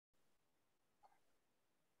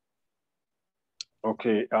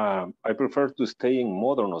Okay, I prefer to stay in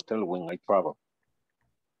modern hotel when I travel.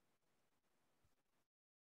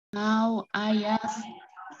 Now I ask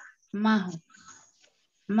Majo.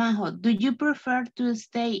 Majo, do you prefer to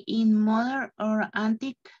stay in modern or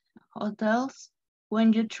antique hotels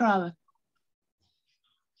when you travel?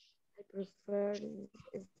 I prefer to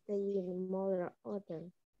stay in modern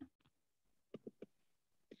hotel.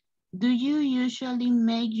 Do you usually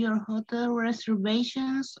make your hotel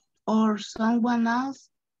reservations or someone else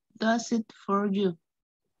does it for you?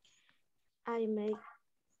 I make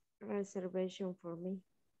reservation for me.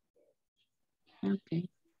 Okay.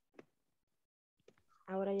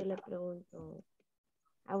 Ahora yo le pregunto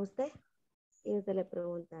a usted y usted le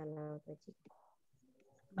pregunta a la otra chica.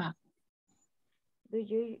 Va. Do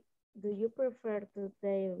you prefer to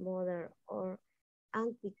stay in modern or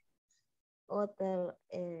antique hotel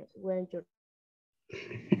when you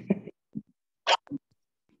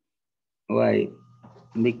Why?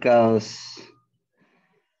 Because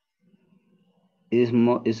it's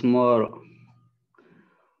more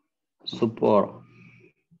support.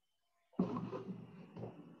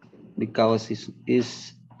 Because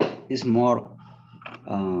it's more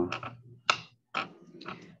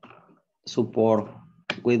support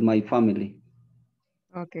with my family.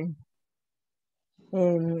 Okay.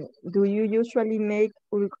 Do you usually make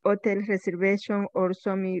hotel reservation or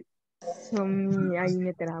ahí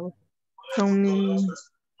me trabo. Someone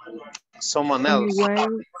else. Someone,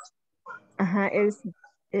 else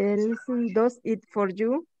does it for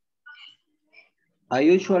you? I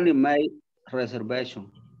usually make reservation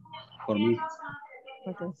for me.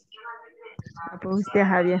 Okay. Pues usted,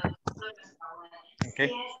 Javier. Okay.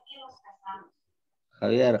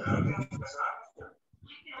 Javier,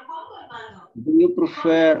 do you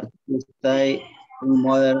prefer to stay in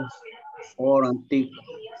modern or antique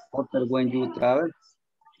hotel when you travel?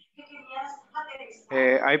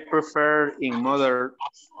 I prefer in modern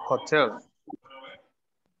hotel.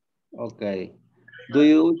 Okay. Do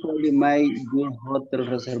you usually make your hotel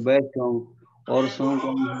reservation or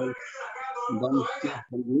someone else does it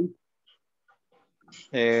for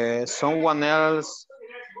you? Someone else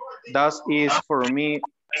does is for me,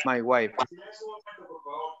 my wife.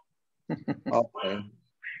 Okay.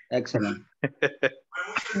 Excellent.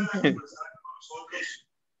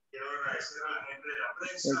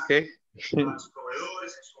 Okay.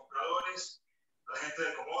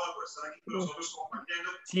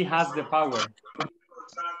 She has the power.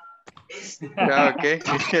 Yeah, okay.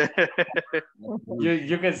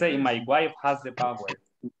 You can say my wife has the power.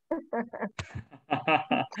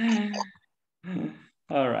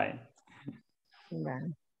 All right.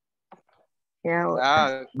 Ya,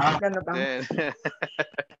 Ah, ya nos vamos.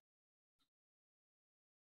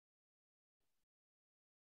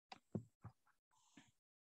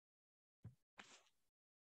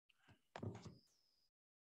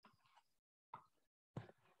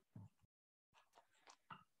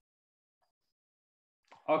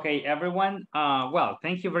 Okay, everyone. Well,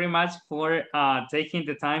 thank you very much for taking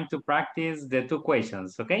the time to practice the two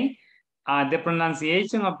questions, okay? The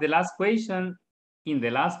pronunciation of the last question in the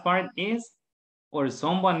last part is, or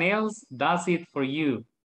someone else does it for you,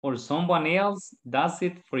 or someone else does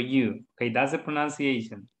it for you. Okay, that's the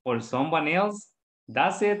pronunciation. Or someone else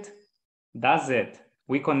does it.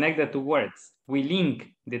 We connect the two words. We link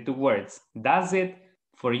the two words. Does it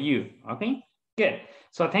for you, okay? Good.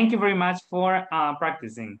 So thank you very much for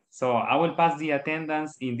practicing. So I will pass the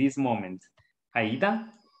attendance in this moment. Aida?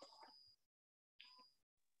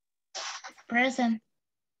 Present.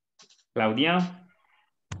 Claudia?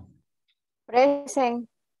 Present.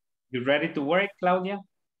 You ready to work, Claudia?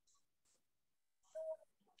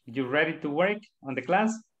 You ready to work on the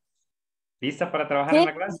class? ¿Lista para trabajar en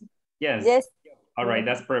la clase? Yes. Yes. All right,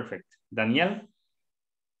 that's perfect. Daniel?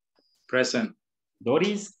 Present.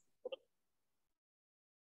 Doris?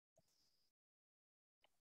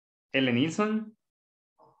 Elenilson?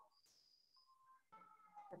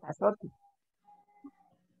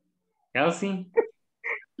 Elsie?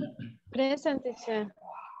 Present, teacher.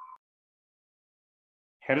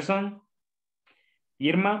 Gerson?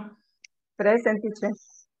 Irma? Present, teacher.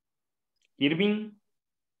 Irving?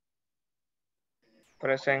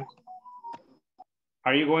 Present.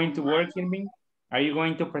 Are you going to work, Irving? Are you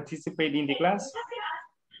going to participate in the class?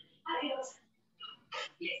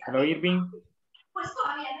 Hello, Irving?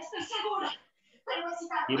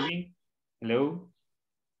 Irving? Hello?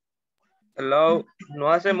 Hello. No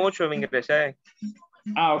hace mucho me ingresé.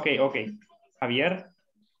 Ah, okay, okay. Javier?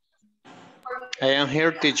 I am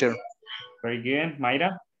here, teacher. Very good.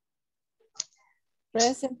 Mayra?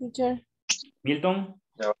 Present, teacher. Milton?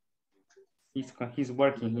 No. He's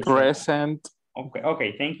working. Present. Okay,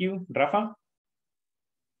 okay, thank you. Rafa?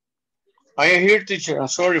 I am here, teacher. I'm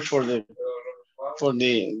sorry for the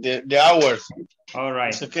hours. All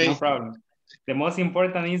right, It's okay. no problem. The most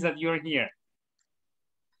important is that you're here.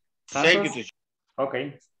 Thank you, Santos? teacher.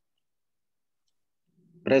 Okay.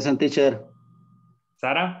 Present, teacher.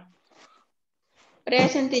 Sara?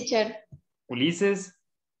 Present, teacher. Ulises?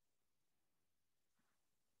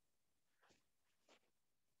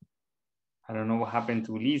 I don't know what happened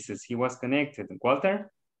to Ulises. He was connected.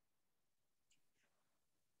 Walter?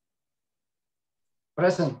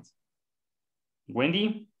 Present.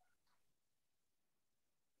 Wendy?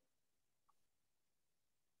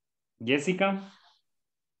 Jessica?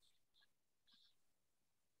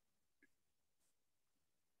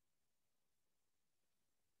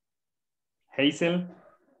 Hazel?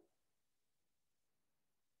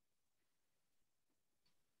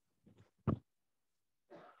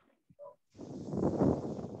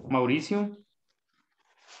 Mauricio?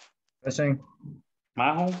 Present.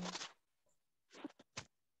 Majo?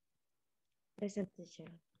 Present, teacher.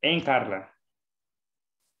 En Carla.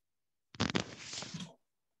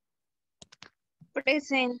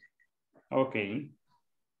 Present. Ok.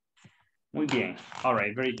 Muy bien. All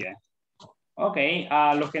right, very good. Ok,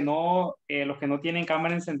 los que no tienen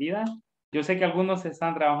cámara encendida, yo sé que algunos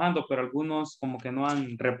están trabajando, pero algunos como que no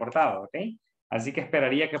han reportado, ok. Así que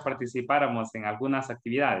esperaría que participáramos en algunas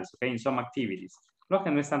actividades, ok, in some activities. Los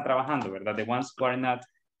que no están trabajando, ¿verdad? The ones who are not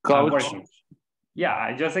working.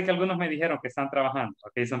 Yeah, yo sé que algunos me dijeron que están trabajando,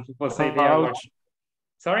 ok. Some people say they are working.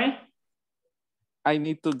 Sorry? I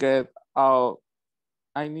need to get out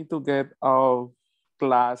of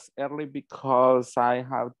class early because I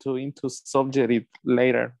have to into subject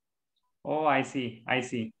later. Oh, I see.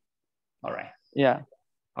 All right. Yeah.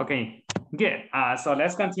 Okay, good. So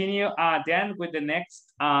let's continue then with the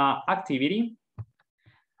next activity.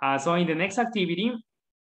 So in the next activity,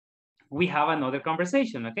 we have another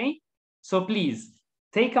conversation, okay? So please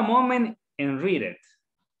take a moment and read it.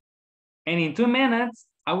 And in 2 minutes,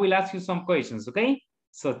 I will ask you some questions, okay?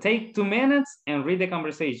 So take 2 minutes and read the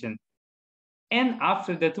conversation. And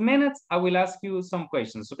after the 2 minutes, I will ask you some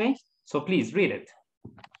questions, okay? So please read it.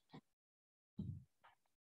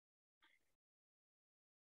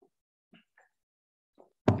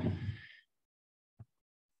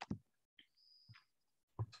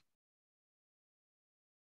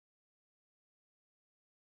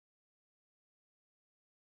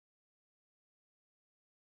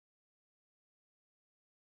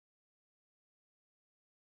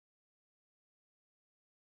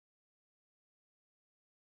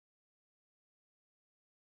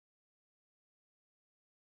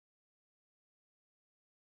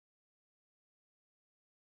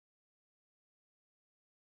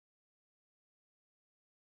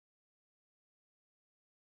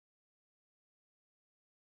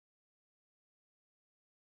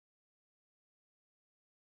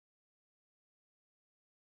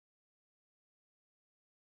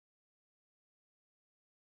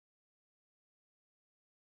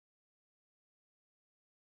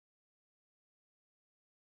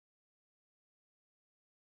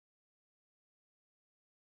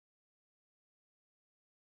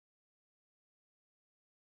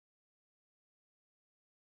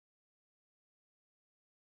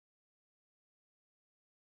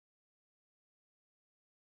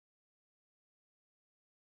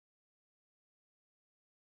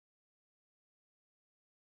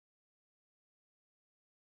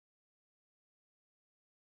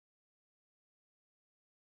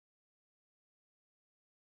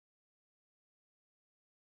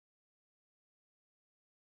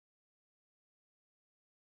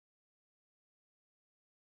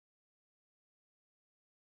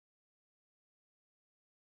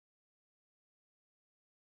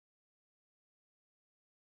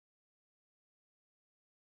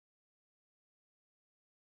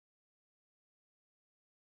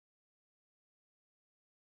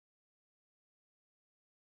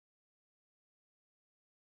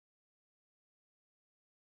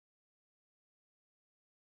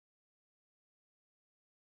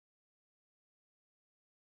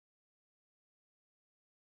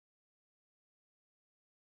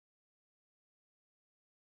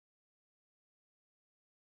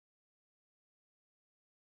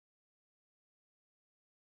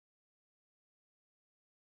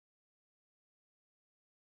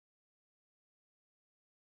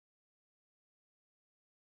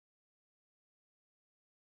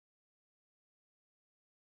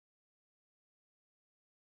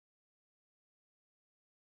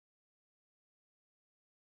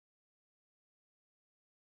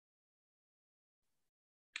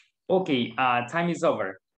 Okay, time is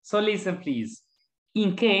over. So listen, please.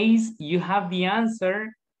 In case you have the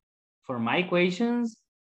answer for my questions,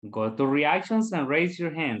 go to reactions and raise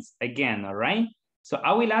your hands again, all right? So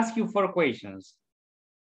I will ask you 4 questions.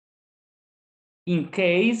 In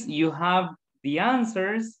case you have the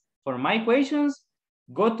answers for my questions,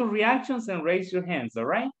 go to reactions and raise your hands, all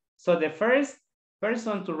right? So the first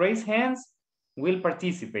person to raise hands will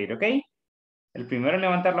participate, okay? El primero en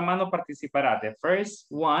levantar la mano participará. The first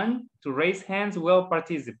one to raise hands will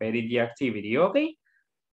participate in the activity, okay?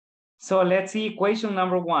 So let's see question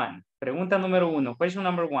number 1. Pregunta número 1, question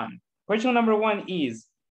number 1. Question number 1 is,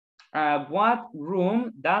 what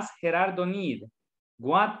room does Gerardo need?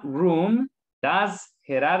 What room does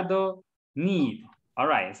Gerardo need? All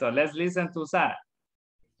right, so let's listen to Sara.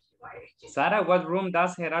 Sara, what room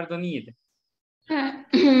does Gerardo need?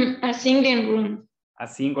 A single room. A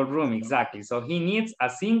single room, exactly. So he needs a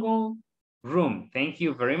single room. Thank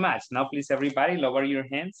you very much. Now, please, everybody, lower your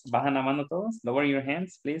hands. Bajan la mano todos. Lower your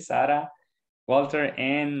hands, please. Sara, Walter,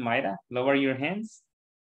 and Mayra, lower your hands.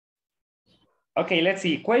 Okay, let's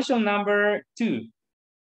see. Question number 2.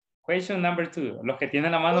 Question number 2. Los que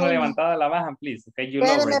tienen la mano levantada la bajan, please. Okay, you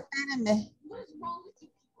lower. Espérenme.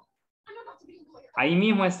 Ahí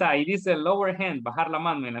mismo está. Ahí dice lower hand, bajar la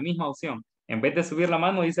mano, en la misma opción. En vez de subir la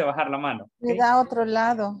mano, dice bajar la mano. Me da otro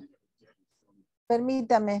lado.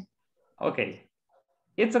 Permítame. Okay.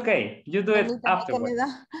 It's okay. You do it afterwards.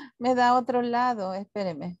 Me da otro lado.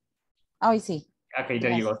 Espéreme. Hoy sí. Okay,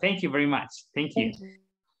 there you go. Thank you very much. Thank you. Thank you.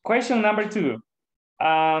 Question number 2.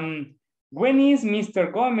 When is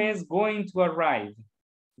Mr. Gomez going to arrive?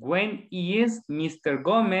 When is Mr.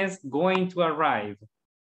 Gomez going to arrive?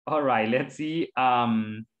 All right, let's see.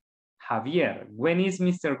 Javier, when is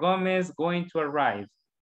Mr. Gomez going to arrive?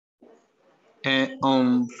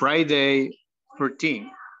 On Friday 14.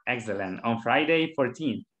 Excellent. On Friday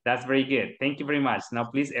 14. That's very good. Thank you very much. Now,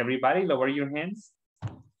 please, everybody, lower your hands.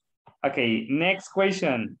 Okay, next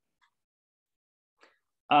question.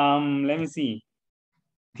 Let me see.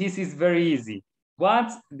 This is very easy.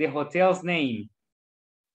 What's the hotel's name?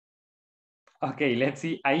 Okay, let's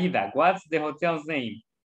see. Aida, what's the hotel's name?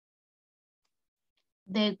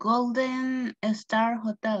 The Golden Star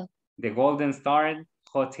Hotel. The Golden Star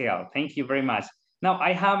Hotel. Thank you very much. Now,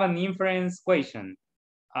 I have an inference question.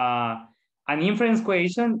 An inference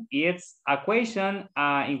question is a question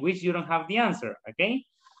in which you don't have the answer, okay?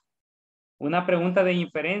 Una pregunta de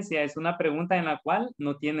inferencia es una pregunta en la cual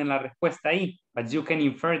no tienen la respuesta ahí, but you can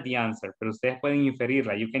infer the answer, pero ustedes pueden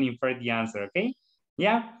inferirla. You can infer the answer, okay?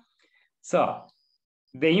 Yeah? So,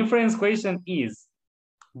 the inference question is,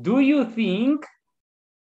 do you think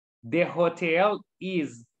the hotel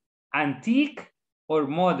is antique or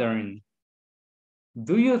modern?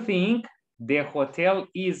 Do you think the hotel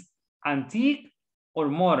is antique or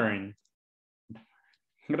modern?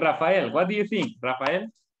 Rafael, what do you think, Rafael?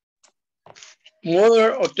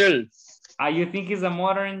 Modern hotel. You think it's a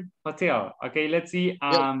modern hotel? Okay, let's see.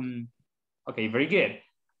 Okay, very good.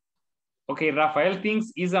 Okay, Rafael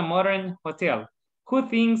thinks it's a modern hotel. Who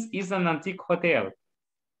thinks it's an antique hotel?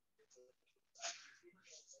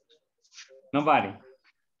 Nobody.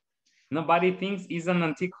 Nobody thinks it's an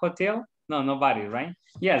antique hotel? No, nobody, right?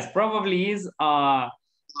 Yes, probably is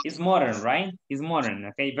modern, right? It's modern.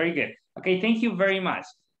 Okay, very good. Okay, thank you very much.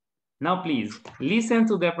 Now, please, listen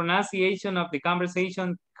to the pronunciation of the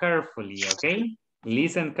conversation carefully, okay?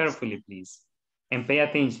 Listen carefully, please, and pay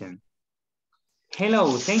attention.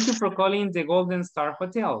 Hello, thank you for calling the Golden Star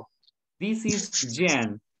Hotel. This is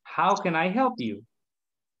Jen. How can I help you?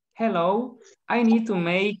 Hello, I need to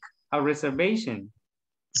make a reservation.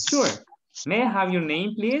 Sure. May I have your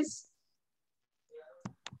name, please?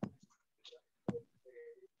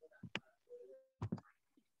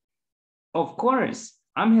 Of course.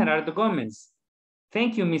 I'm Gerardo Gomez.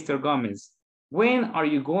 Thank you, Mr. Gomez. When are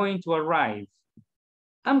you going to arrive?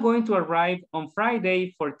 I'm going to arrive on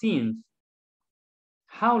Friday 14th.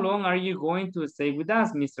 How long are you going to stay with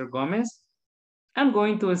us, Mr. Gomez? I'm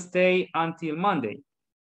going to stay until Monday.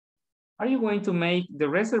 Are you going to make the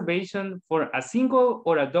reservation for a single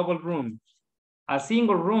or a double room? A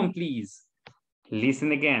single room, please.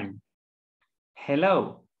 Listen again.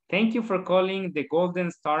 Hello, thank you for calling the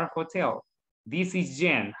Golden Star Hotel. This is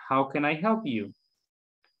Jen. How can I help you?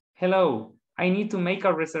 Hello, I need to make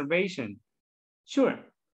a reservation. Sure.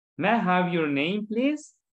 May I have your name,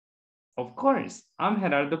 please? Of course, I'm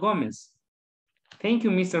Gerardo Gomez. Thank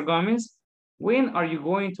you, Mr. Gomez. When are you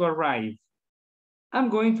going to arrive? I'm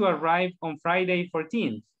going to arrive on Friday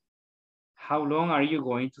 14th. How long are you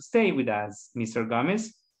going to stay with us, Mr.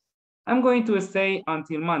 Gomez? I'm going to stay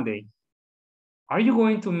until Monday. Are you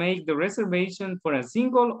going to make the reservation for a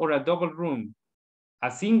single or a double room? A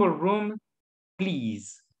single room,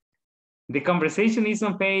 please. The conversation is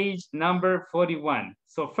on page number 41.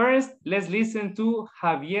 So first, let's listen to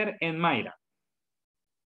Javier and Mayra.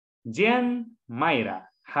 Jen, Mayra,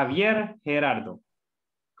 Javier, Gerardo.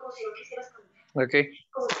 Okay.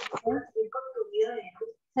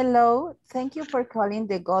 Hello, thank you for calling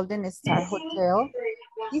the Golden Star Hotel.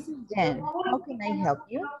 This is Jen. How can I help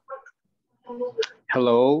you?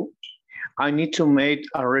 Hello. I need to make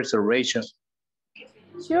a reservation.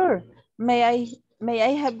 Sure. May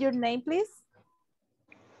I have your name, please?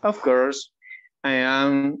 Of course. I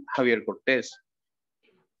am Javier Cortez.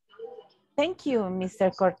 Thank you,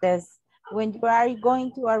 Mr. Cortez. When you are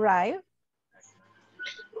going to arrive?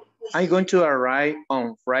 I'm going to arrive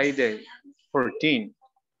on Friday 14.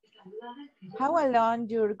 How long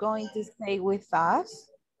you're going to stay with us,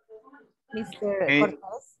 Mr. Hey.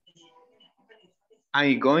 Cortez?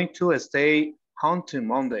 I'm going to stay until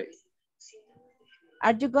Monday.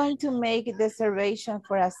 Are you going to make the reservation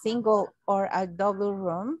for a single or a double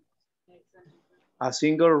room? A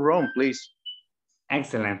single room, please.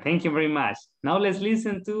 Excellent, thank you very much. Now let's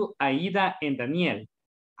listen to Aida and Daniel.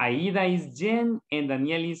 Aida is Jen and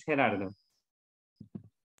Daniel is Gerardo.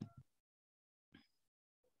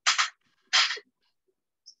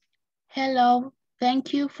 Hello,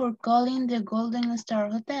 thank you for calling the Golden Star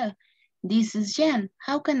Hotel. This is Jen.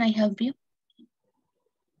 How can I help you?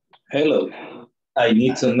 Hello, I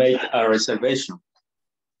need to make a reservation.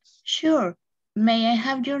 Sure. May I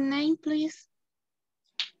have your name, please?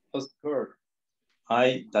 Of course.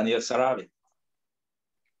 Hi, Daniel Sarabia.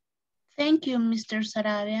 Thank you, Mr.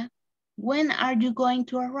 Sarabia. When are you going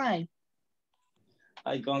to arrive?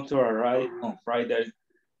 I'm going to arrive on Friday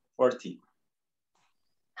 14.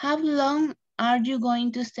 How long are you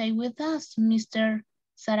going to stay with us, Mr.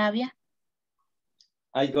 Sarabia?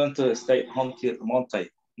 I'm going to stay until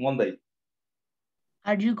Monday.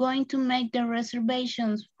 Are you going to make the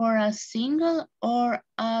reservations for a single or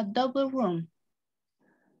a double room?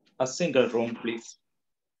 A single room, please.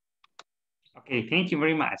 Okay, thank you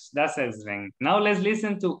very much. That's excellent. Now let's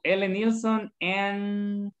listen to Ellen Nilsson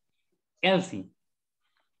and Elsie.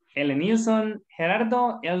 Ellen Nilsson,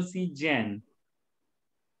 Gerardo, Elsie, Jen.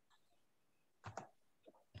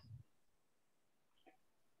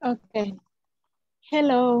 Okay.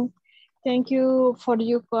 Hello. Thank you for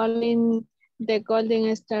you calling the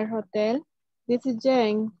Golden Star Hotel. This is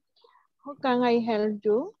Jane. How can I help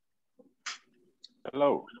you?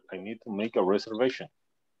 Hello, I need to make a reservation.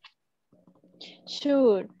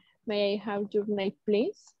 Sure. May I have your name,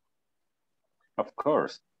 please? Of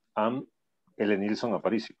course, I'm Elenilson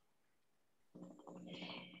Aparicio.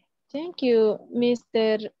 Thank you,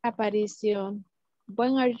 Mr. Aparicio.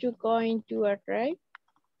 When are you going to arrive?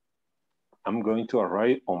 I'm going to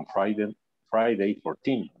arrive on Friday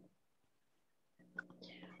 14.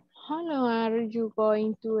 How long are you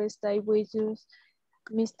going to stay with us,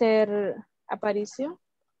 Mr. Aparicio?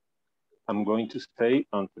 I'm going to stay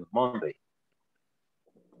until Monday.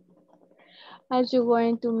 Are you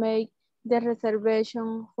going to make the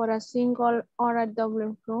reservation for a single or a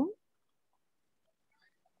double room?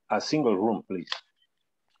 A single room, please.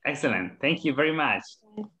 Excellent, thank you very much.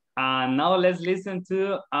 Now let's listen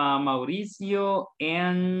to Mauricio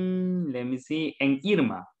and let me see, and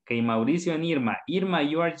Irma. Okay, Mauricio and Irma. Irma,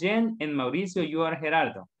 you are Jen, and Mauricio, you are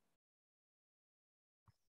Gerardo.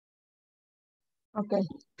 Okay.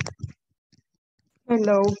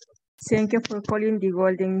 Hello. Thank you for calling the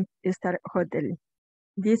Golden Star Hotel.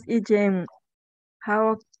 This is Jen.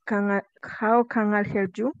 How can I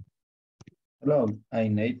help you? Hello, I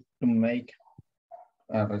need to make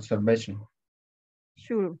a reservation.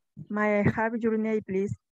 Sure. May I have your name,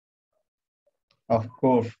 please? Of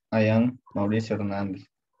course, I am Mauricio Hernandez.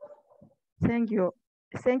 Thank you.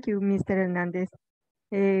 Thank you, Mr. Hernandez.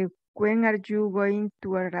 When are you going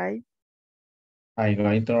to arrive? I'm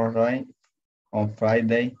going to arrive on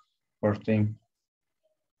Friday 14.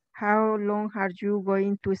 How long are you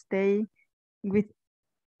going to stay with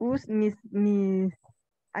us,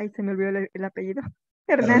 Ay, se me olvidó el apellido.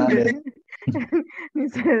 Hernández.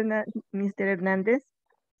 Mr. Hernandez.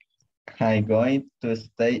 I'm going to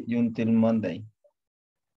stay until Monday.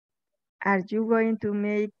 Are you going to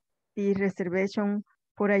make the reservation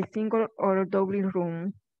for a single or double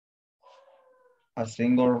room? A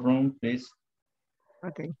single room, please.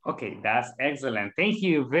 Okay. Okay, that's excellent. Thank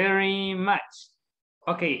you very much.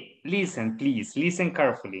 Okay, listen, please, listen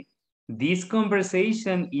carefully. This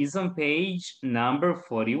conversation is on page number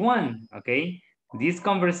 41, okay? This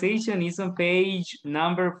conversation is on page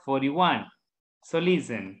number 41. So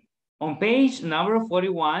listen, on page number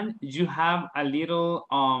 41, you have a little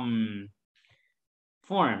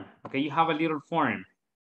form, okay? You have a little form.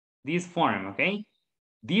 This form, okay?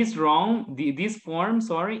 This form,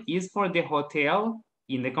 sorry, is for the hotel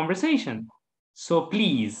in the conversation. So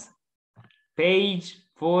please, page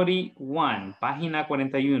 41, página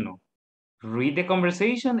 41. Read the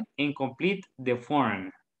conversation and complete the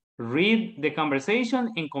form. Read the conversation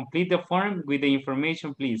and complete the form with the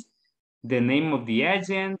information, please. The name of the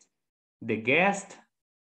agent, the guest,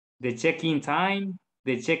 the check-in time,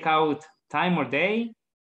 the checkout time or day,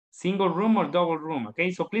 single room or double room,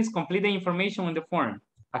 okay? So please complete the information on the form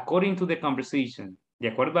according to the conversation, de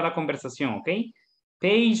acuerdo a la conversación, okay?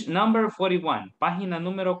 Page number 41, página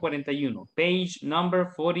número 41, page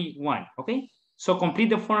number 41, okay? So complete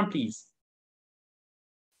the form, please.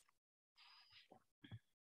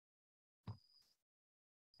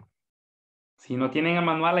 Si no tienen el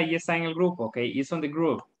manual, ahí está en el grupo, okay? It's on the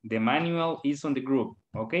group. The manual is on the group,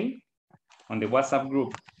 okay? On the WhatsApp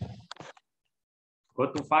group.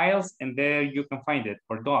 Go to files and there you can find it,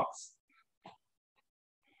 for docs.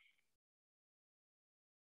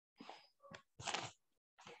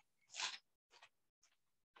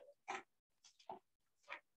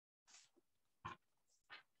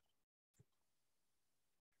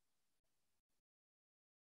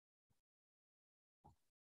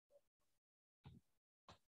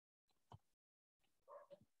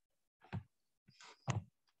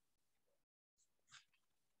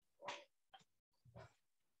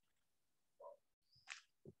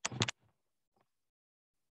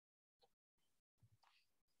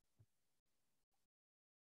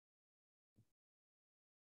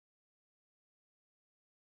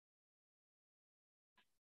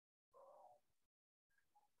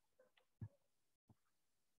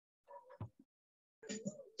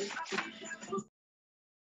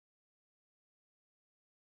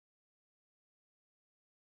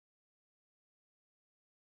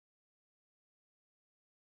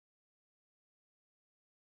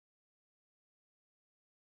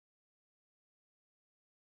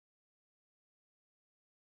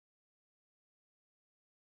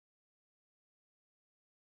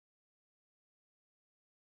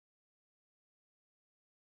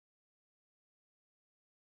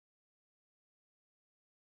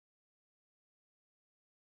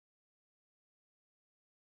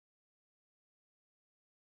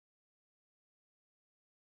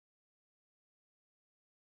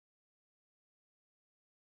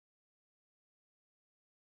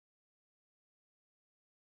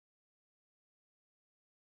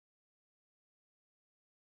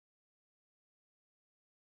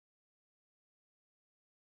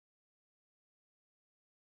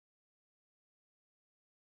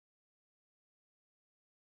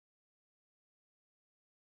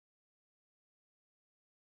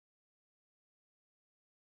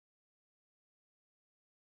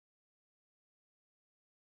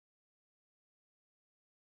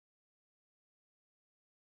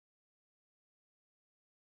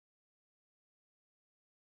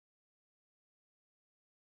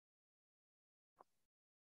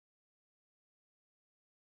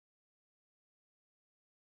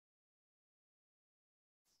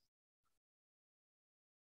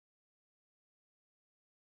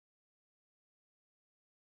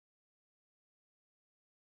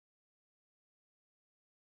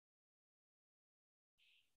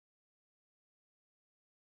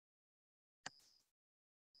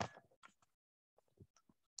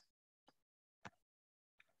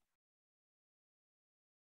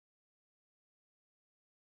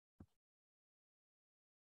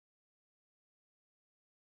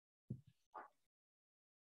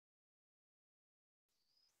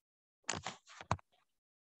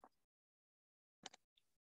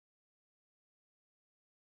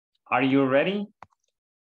 Are you ready?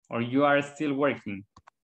 Or you are still working?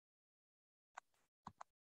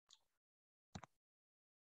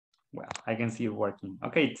 Well, I can see you working.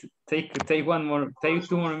 Okay, take two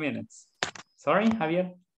more minutes. Sorry,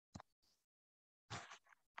 Javier?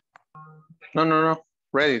 No.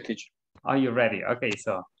 Ready, teacher. Are you ready? Okay,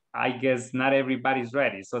 so I guess not everybody's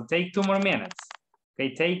ready. So take 2 more minutes.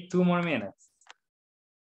 Okay, take 2 more minutes.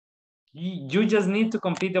 You just need to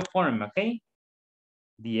complete the form, okay?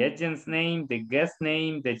 The agent's name, the guest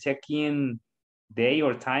name, the check-in day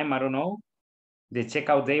or time, I don't know. The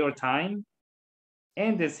checkout day or time,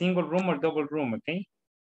 and the single room or double room, okay?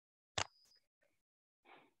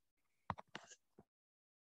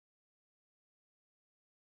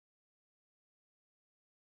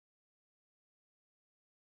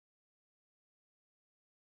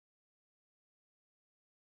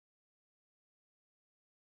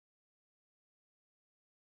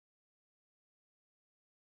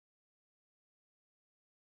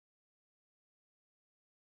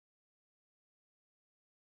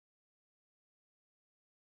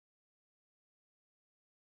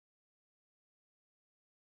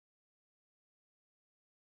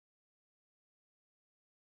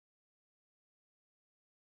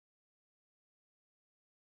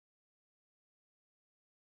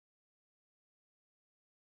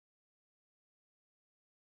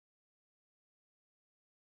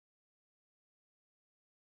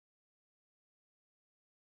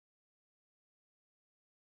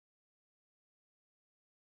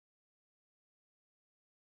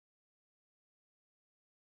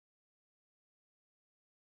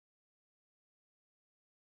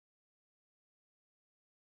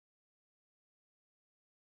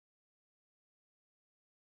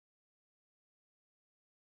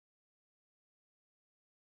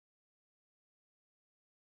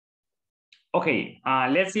 Okay,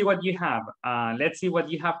 let's see what you have. Let's see what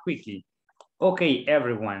you have quickly. Okay,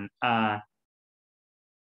 everyone.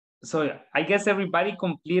 So I guess everybody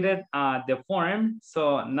completed the form.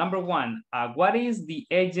 So number one, what is the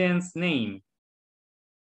agent's name?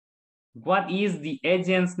 What is the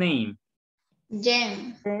agent's name?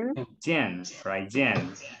 Jen. Jen, right?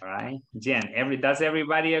 Jen, right? Jen. Does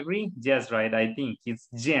everybody agree? Yes, right. I think it's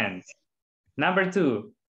Jen. Number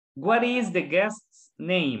two, what is the guest's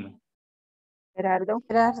name? Gerardo.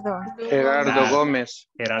 Gerardo Gomez.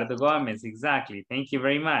 Gerardo Gomez, exactly. Thank you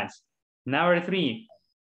very much. Number three,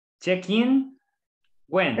 check-in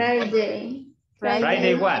when? Friday.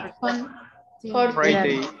 Friday what?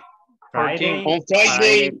 Friday. Friday. On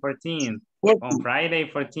Friday. 14th. On Friday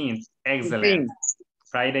 14th. Excellent.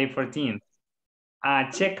 Friday 14th.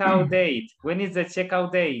 Checkout date. When is the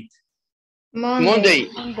checkout date? Monday.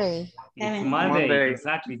 It's Monday.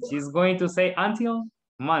 Exactly. She's going to say until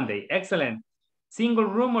Monday. Excellent. Single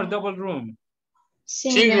room or double room?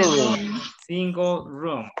 Single room. Single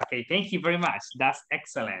room. Okay, thank you very much. That's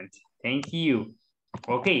excellent. Thank you.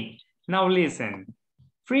 Okay, now listen.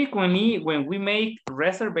 Frequently, when we make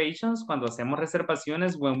reservations, cuando hacemos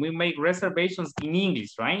reservaciones, when we make reservations in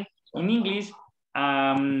English, right? In English,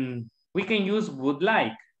 we can use would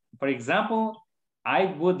like. For example, I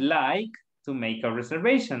would like to make a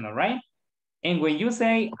reservation, all right? And when you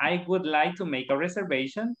say, I would like to make a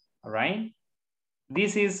reservation, all right?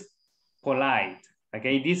 This is polite,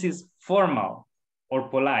 okay? This is formal or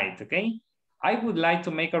polite, okay? I would like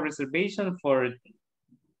to make a reservation for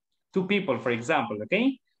 2 people, for example,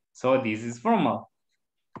 okay? So this is formal.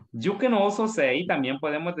 You can also say, también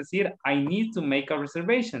podemos decir, I need to make a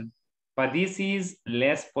reservation, but this is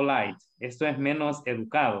less polite. Esto es menos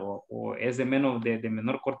educado o es de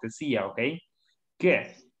menor cortesía, okay? Good.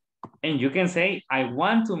 And you can say, I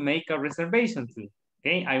want to make a reservation too,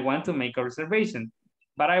 okay? I want to make a reservation,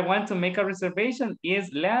 but I want to make a reservation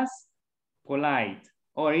is less polite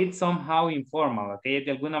or it's somehow informal, okay?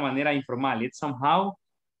 De alguna manera informal, it's somehow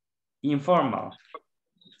informal.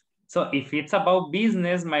 So if it's about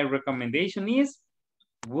business, my recommendation is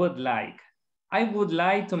would like. I would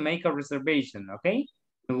like to make a reservation, okay?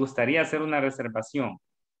 Me gustaría hacer una reservación.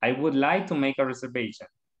 I would like to make a reservation.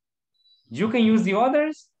 You can use the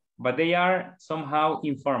others, but they are somehow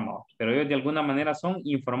informal. Pero ellos de alguna manera son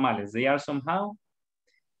informales. They are somehow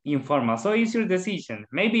informal. So it's your decision.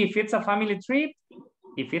 Maybe if it's a family trip,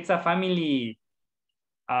 if it's a family,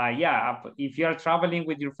 if you are traveling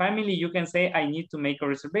with your family, you can say, I need to make a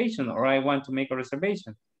reservation or I want to make a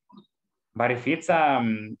reservation. But if it's a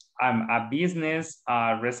business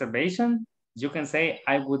reservation, you can say,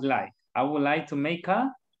 I would like to make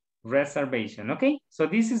a reservation, okay? So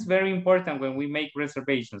this is very important when we make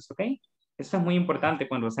reservations, okay? Esto es muy importante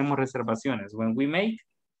cuando hacemos reservaciones, when we make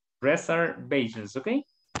reservations, okay?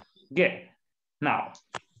 Good. Now,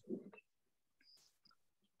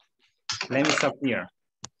 let me stop here.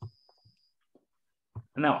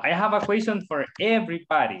 Now, I have a question for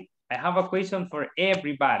everybody.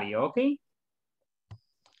 Okay?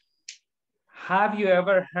 Have you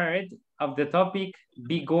ever heard of the topic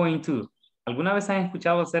be going to? ¿Alguna vez han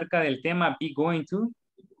escuchado acerca del tema be going to?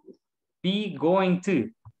 Be going to.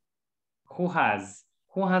 Who has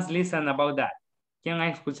listened about that? ¿Quién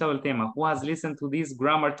ha escuchado el tema? Who has listened to this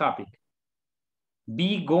grammar topic?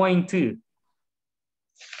 Be going to.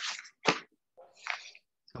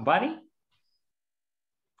 Somebody?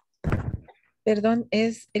 Perdón,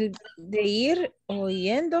 ¿es el de ir o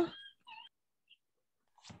yendo?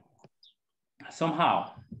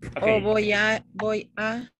 Somehow. Okay. O voy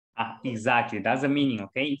a. Exactly, that's the meaning,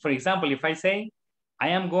 okay? For example, if I say, I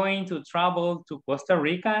am going to travel to Costa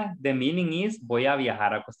Rica, the meaning is, voy a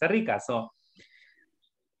viajar a Costa Rica. So,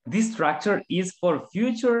 this structure is for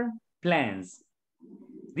future plans.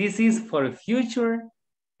 This is for future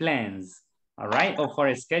plans, all right? Or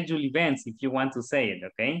for scheduled events, if you want to say it,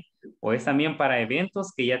 okay? O es también para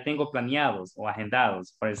eventos que ya tengo planeados o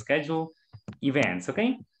agendados, for scheduled events,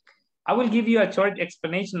 okay? I will give you a short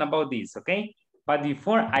explanation about this, okay? But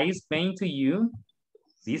before I explain to you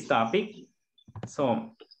this topic,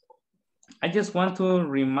 so I just want to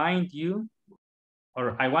remind you,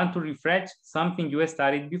 or I want to refresh something you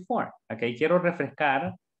studied before, okay? Quiero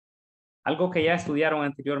refrescar algo que ya estudiaron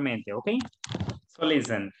anteriormente, okay? So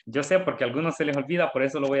listen, yo sé porque a algunos se les olvida, por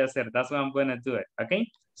eso lo voy a hacer. That's why I'm going to do it,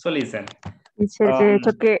 okay? So listen. Dice, de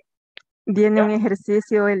hecho que viene un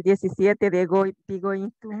ejercicio el 17 de be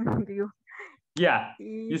going to, digo. Yeah,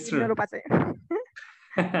 it's true. No lo pasé.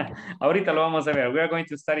 Ahorita lo vamos a ver. We are going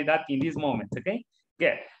to study that in this moment, okay?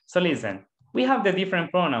 Good. So listen, we have the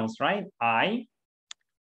different pronouns, right? I,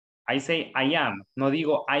 I say I am. No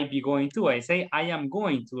digo I be going to. I say I am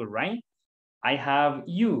going to, right? I have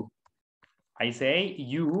you. I say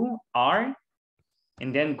you are,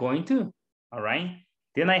 and then going to, all right?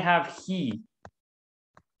 Then I have he.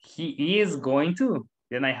 He is going to.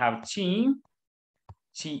 Then I have she.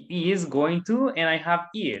 She is going to, and I have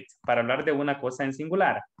it, para hablar de una cosa en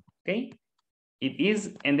singular, okay? It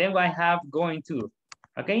is, and then I have going to,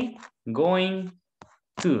 okay? Going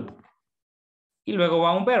to. Y luego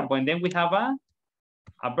va un verbo, and then we have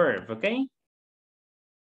a verb, okay?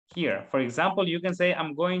 Here, for example, you can say,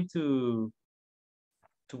 I'm going to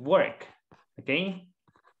work, okay?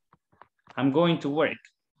 I'm going to work.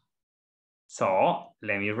 So,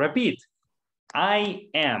 let me repeat. I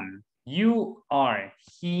am, you are,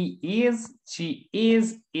 he is, she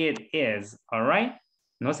is, it is, all right?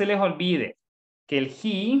 No se les olvide que el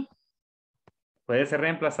he puede ser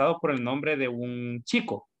reemplazado por el nombre de un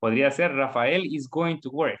chico. Podría ser Rafael is going to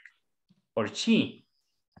work, or she.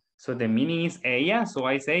 So the meaning is ella, so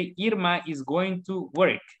I say Irma is going to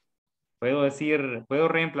work. Puedo decir, puedo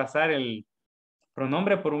reemplazar el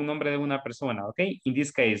pronombre por un nombre de una persona, okay? In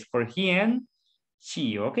this case, for he and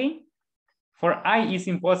she, okay? For I is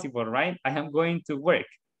impossible, right? I am going to work.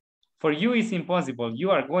 For you is impossible,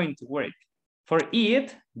 you are going to work. For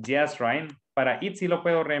it, yes, right? Para it sí lo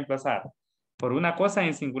puedo reemplazar por una cosa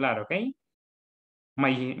en singular, okay?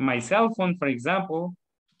 My cell phone, for example,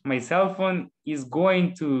 my cell phone is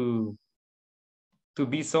going to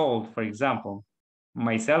be sold, for example.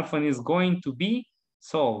 My cell phone is going to be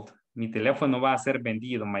sold. Mi teléfono va a ser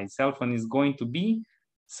vendido. My cell phone is going to be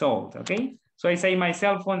sold, okay? So I say my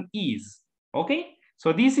cell phone is, okay?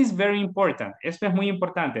 So this is very important. Esto es muy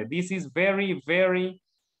importante. This is very, very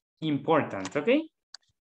important, okay?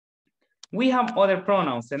 We have other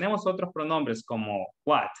pronouns. Tenemos otros pronombres como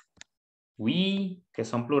what, we, que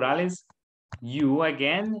son plurales, you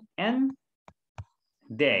again, and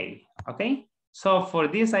they, okay? So for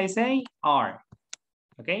this I say are,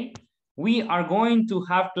 okay? We are going to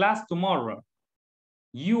have class tomorrow.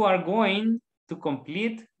 You are going to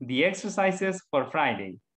complete the exercises for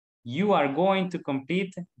Friday. You are going to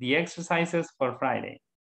complete the exercises for Friday.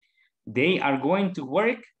 They are going to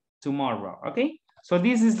work tomorrow, okay? So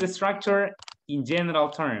this is the structure in general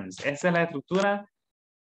terms. Esa es la estructura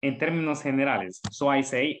en términos generales. So I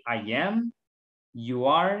say, I am, you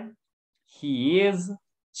are, he is,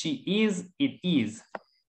 she is, it is.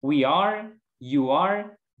 We are, you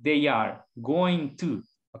are, they are going to,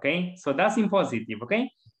 okay? So that's in positive, okay?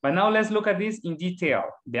 But now let's look at this in detail.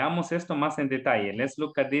 Veamos esto más en detalle. Let's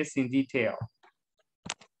look at this in detail.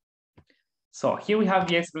 So here we have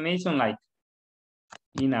the explanation like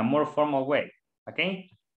in a more formal way, okay?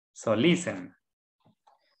 So listen.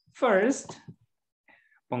 First,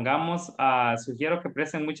 pongamos, sugiero que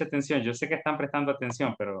presten mucha atención. Yo sé que están prestando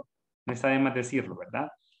atención, pero no está de más decirlo, ¿verdad?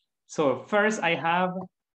 So first I have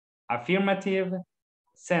affirmative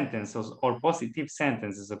sentences or positive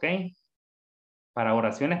sentences, okay? Para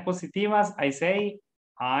oraciones positivas, I say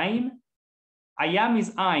I'm. I am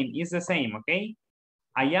is I'm, is the same, okay?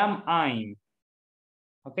 I am I'm,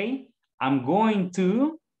 okay? I'm going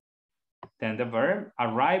to, then the verb,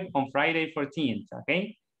 arrive on Friday 14th,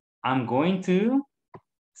 okay? I'm going to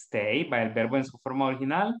stay, by el verbo en su forma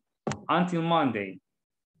original, until Monday.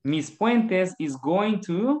 Mis Puentes is going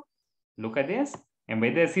to, look at this, en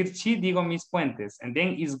vez de decir she, digo Mis Puentes, and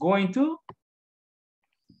then is going to,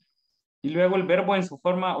 y luego el verbo en su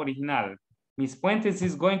forma original. Mis Puentes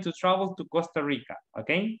is going to travel to Costa Rica,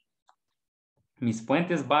 okay? Mis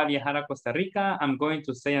Puentes va a viajar a Costa Rica. I'm going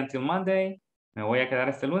to stay until Monday. Me voy a quedar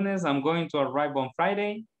este lunes. I'm going to arrive on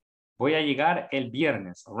Friday. Voy a llegar el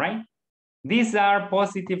viernes, all right? These are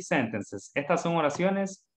positive sentences. Estas son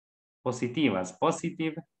oraciones positivas,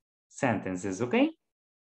 positive sentences, okay?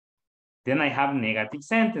 Then I have negative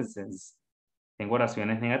sentences. Tengo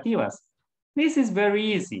oraciones negativas. This is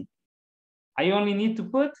very easy. I only need to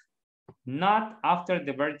put not after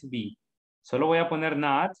the verb to be. Solo voy a poner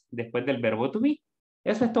not después del verbo to be.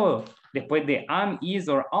 Eso es todo. Después de am, is,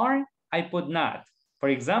 or are, I put not. For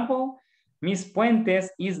example, Miss Puentes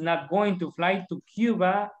is not going to fly to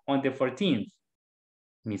Cuba on the 14th.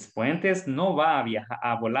 Miss Puentes no va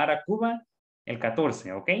a volar a Cuba el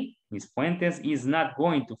 14, okay? Miss Puentes is not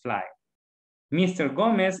going to fly. Mr.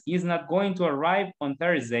 Gomez is not going to arrive on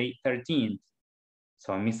Thursday 13th.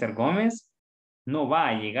 So Mr. Gomez no va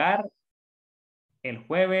a llegar el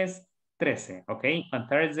jueves 13, okay? On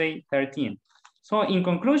Thursday 13th. So in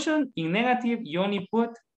conclusion, in negative, you only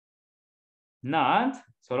put not,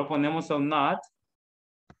 solo ponemos el not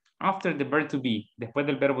after the verb to be, después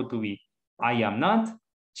del verbo to be. I am not,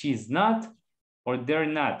 she's not, or they're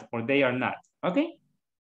not, or they are not, okay?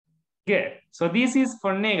 Good. So this is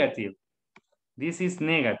for negative. This is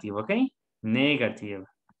negative, okay? Negative.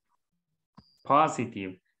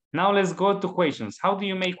 Positive. Now let's go to questions. How do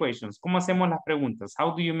you make questions? ¿Cómo hacemos las preguntas?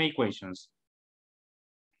 How do you make questions?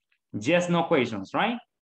 Yes, no questions, right?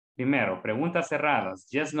 Primero, preguntas cerradas.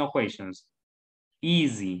 Yes, no questions.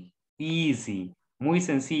 Easy, easy. Muy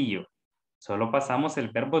sencillo. Solo pasamos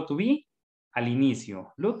el verbo to be al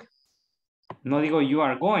inicio. Look. No digo you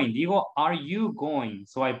are going, digo are you going?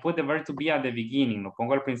 So I put the verb to be at the beginning, lo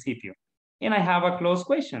pongo al principio. And I have a closed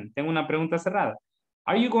question. Tengo una pregunta cerrada.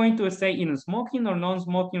 Are you going to stay in a smoking or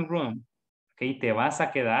non-smoking room? Okay, te vas a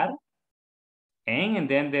quedar en, and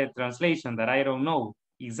then the translation that I don't know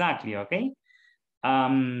exactly, okay?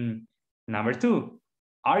 Number 2,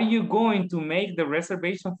 are you going to make the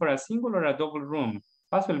reservation for a single or a double room?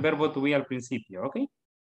 Paso el verbo to be al principio, okay?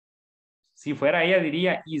 Si fuera ella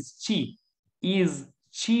diría is she. Is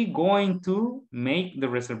she going to make the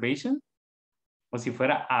reservation? O si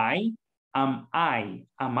fuera I, am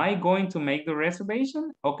I going to make the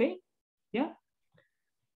reservation? Okay, yeah.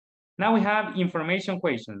 Now we have information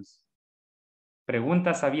questions.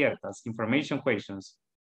 Preguntas abiertas, information questions.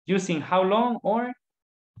 Using how long or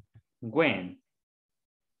when.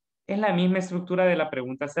 Es la misma estructura de la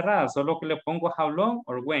pregunta cerrada, solo que le pongo how long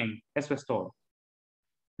or when. Eso es todo.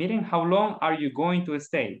 Miren, how long are you going to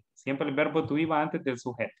stay? Siempre el verbo to be va antes del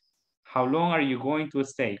sujeto. How long are you going to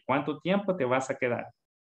stay? ¿Cuánto tiempo te vas a quedar?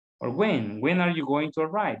 Or when are you going to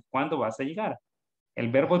arrive? ¿Cuándo vas a llegar?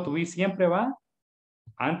 El verbo to be siempre va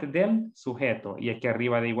antes del sujeto. Y aquí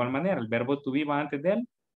arriba de igual manera, el verbo to be va antes del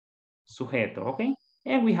sujeto, ¿ok?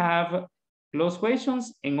 And we have closed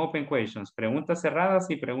questions and open questions. Preguntas cerradas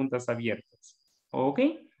y preguntas abiertas, ¿ok?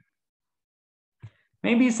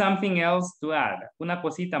 Maybe something else to add. Una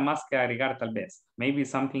cosita más que agregar tal vez. Maybe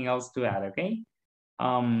something else to add, okay?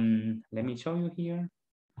 Let me show you here.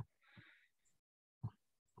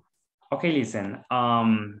 Okay, listen.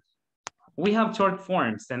 We have short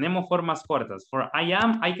forms. Tenemos formas cortas. For I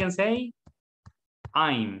am, I can say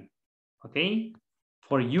I'm, okay?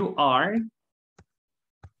 For you are,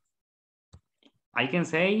 I can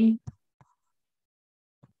say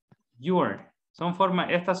you're.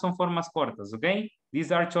 Estas son formas cortas, okay?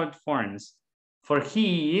 These are short forms. For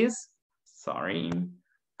he is,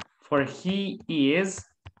 for he is,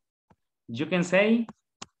 you can say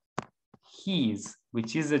his,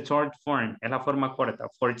 which is the short form, es la forma corta.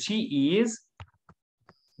 For she is,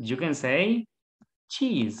 you can say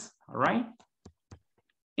cheese, all right?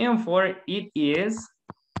 And for it is,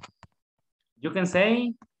 you can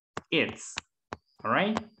say it's, all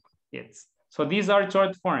right? It's. So these are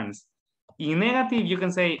short forms. In negative, you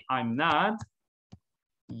can say I'm not,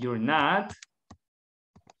 you're not,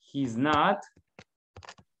 he's not,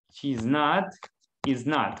 she's not, is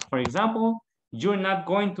not. For example, you're not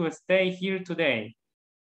going to stay here today.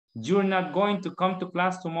 You're not going to come to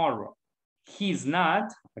class tomorrow. He's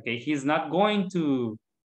not, okay, he's not going to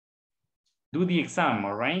do the exam,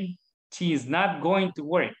 all right? She is not going to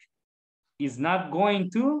work. Is not going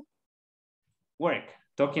to work.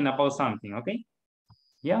 Talking about something, okay?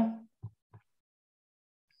 Yeah.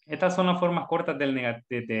 Estas son las formas cortas del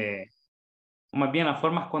negativo, o más bien las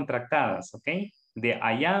formas contractadas, ¿ok? De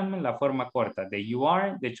I am, la forma corta. De you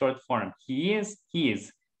are, the short form. He is,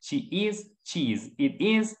 his. She is, she's. It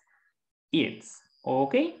is, it's.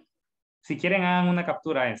 ¿Ok? Si quieren, hagan una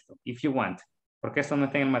captura a esto, if you want. Porque esto no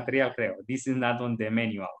está en el material, creo. This is not on the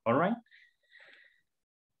manual, all right?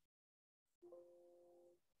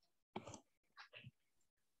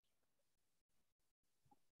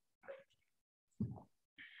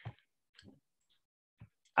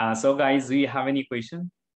 So guys, do you have any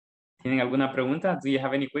question? ¿Tienen alguna pregunta? Do you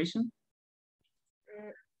have any question?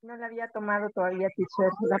 No la había tomado todavía, teacher.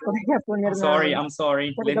 La podría poner. I'm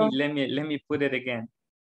sorry. Let me put it again.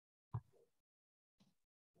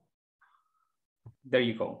 There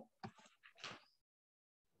you go.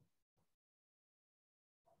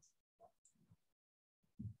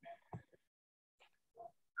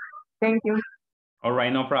 Thank you. All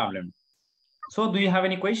right, no problem. So do you have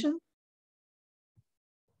any question?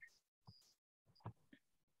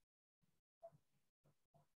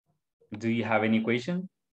 Do you have any question?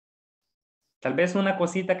 Tal vez una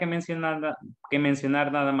cosita que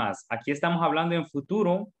mencionar nada más. Aquí estamos hablando en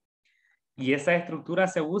futuro y esa estructura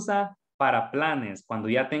se usa para planes, cuando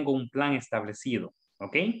ya tengo un plan establecido,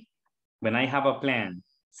 ¿ok? When I have a plan.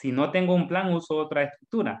 Si no tengo un plan, uso otra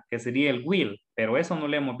estructura, que sería el will, pero eso no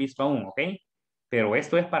lo hemos visto aún, ¿ok? Pero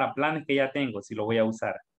esto es para planes que ya tengo, si lo voy a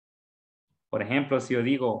usar. Por ejemplo, si yo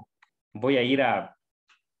digo, voy a ir a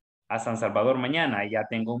San Salvador mañana, ya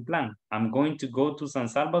tengo un plan. I'm going to go to San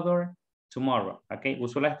Salvador tomorrow, ¿ok?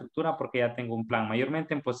 Uso la estructura porque ya tengo un plan,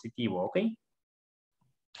 mayormente en positivo, ¿ok?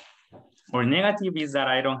 Or negative is that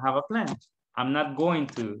I don't have a plan. I'm not going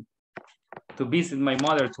to visit my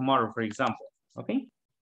mother tomorrow, for example, ¿ok?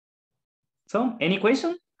 So, any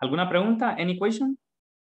question? ¿Alguna pregunta? Any question?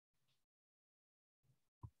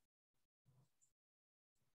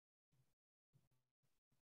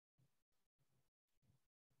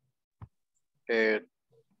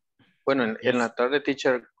 Bueno, en la tarde,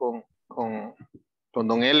 teacher, con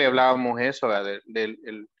don L hablábamos eso, ¿verdad?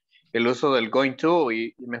 El uso del going to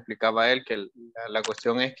y me explicaba él que la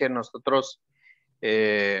cuestión es que nosotros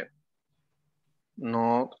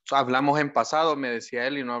no hablamos en pasado, me decía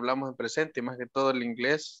él, y no hablamos en presente, y más que todo el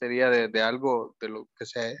inglés sería de algo de lo que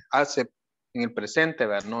se hace en el presente,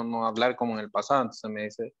 ¿verdad? No hablar como en el pasado. Entonces me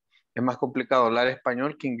dice, es más complicado hablar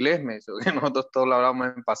español que inglés, me dice, porque nosotros todos lo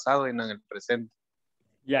hablamos en pasado y no en el presente.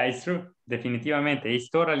 Yeah, it's true. Definitivamente. It's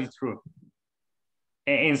totally true.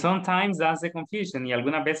 And sometimes that's the confusion. Y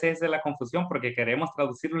algunas veces es la confusión porque queremos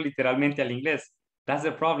traducirlo literalmente al inglés. That's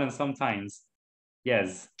the problem sometimes.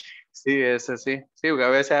 Yes. Sí, ese sí. Sí, porque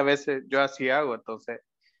a veces yo así hago, entonces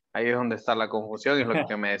ahí es donde está la confusión y es lo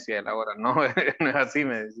que me decía él ahora. No, no es así,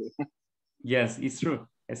 me decía. Yes, it's true.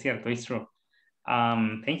 Es cierto, it's true.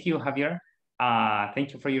 Thank you, Javier. Thank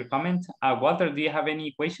you for your comment. Walter, do you have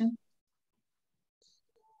any question?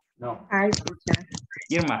 No. Hi, teacher.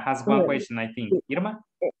 Irma has one question, I think. Irma?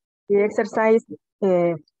 The exercise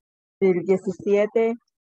el 17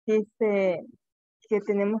 dice que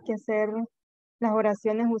tenemos que hacer las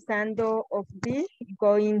oraciones usando of be,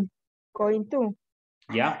 going to.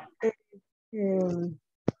 Yeah.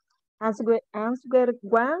 Answer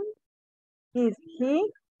one is he,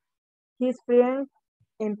 his friend,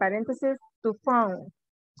 en paréntesis, to phone.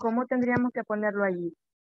 ¿Cómo tendríamos que ponerlo ahí?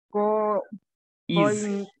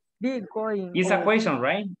 Going, be going. It's a question,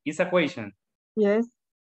 right? It's a question. Yes.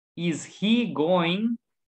 Is he going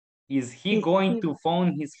to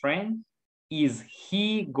phone his friend? Is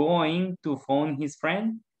he going to phone his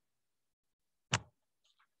friend?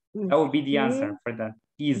 That would be the answer for that.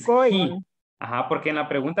 Is going. he? Ajá, porque en la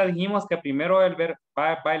pregunta dijimos que primero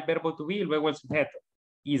va el verbo to be y luego el sujeto.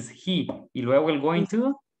 Is he? Y luego el going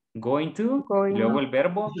to, y luego el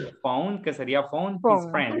verbo phone, que sería phone.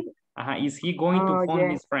 His friend. Ajá, is he going to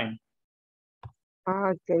phone his friend?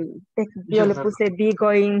 Ok. Yo le puse be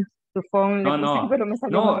going to phone, pero me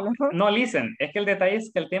salió mal. No, listen, es que el detalle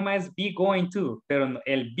es que el tema es be going to, pero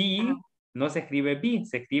el be no se escribe be,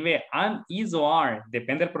 se escribe am, is o are,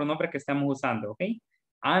 depende del pronombre que estemos usando, ¿ok?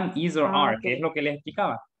 Am, is or are, que es lo que les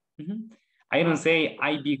explicaba. I don't say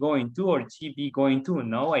I be going to or she be going to,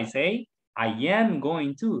 no, I say I am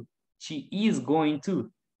going to, she is going to,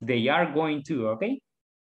 they are going to, ¿ok?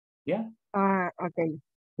 Yeah. Ok.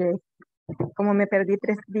 Yes. Como me perdí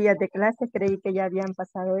 3 días de clase, creí que ya habían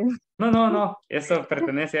pasado. No, eso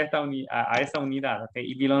pertenece a esta unidad, okay?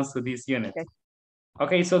 It belongs to this unit.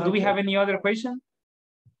 Okay, so do we have any other question?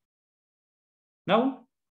 No?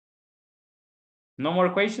 No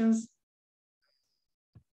more questions?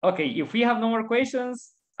 Okay, if we have no more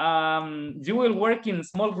questions, you will work in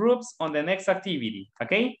small groups on the next activity,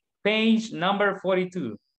 okay? Page number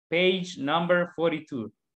 42. Page number 42.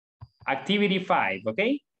 Activity 5,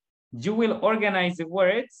 okay? You will organize the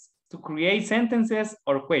words to create sentences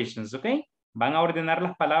or questions, ¿ok? Van a ordenar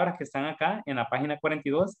las palabras que están acá en la página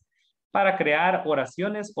 42 para crear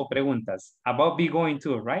oraciones o preguntas. About be going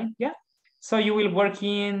to, right? Yeah. So you will work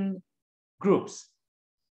in groups.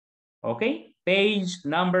 ¿Ok? Page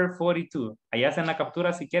number 42. Ahí hacen la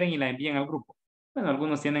captura si quieren y la envían al grupo. Bueno,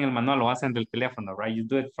 algunos tienen el manual, lo hacen del teléfono, right? You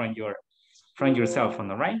do it from your cell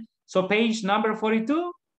phone, right? So page number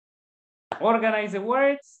 42. Organize the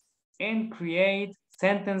words and create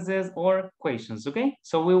sentences or questions, okay?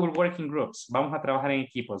 So we will work in groups. Vamos a trabajar en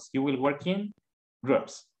equipos. You will work in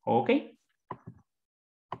groups, okay?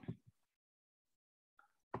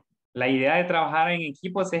 La idea de trabajar en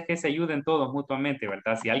equipos es que se ayuden todos mutuamente,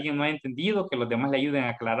 ¿verdad? Si alguien no ha entendido, que los demás le ayuden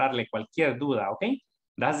a aclararle cualquier duda, okay?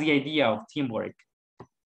 That's the idea of teamwork.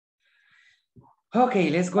 Okay,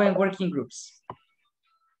 let's go and work in groups.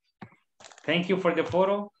 Thank you for the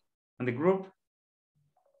photo and the group.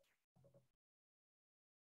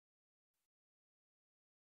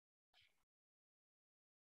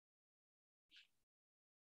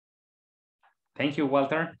 Thank you,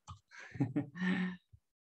 Walter.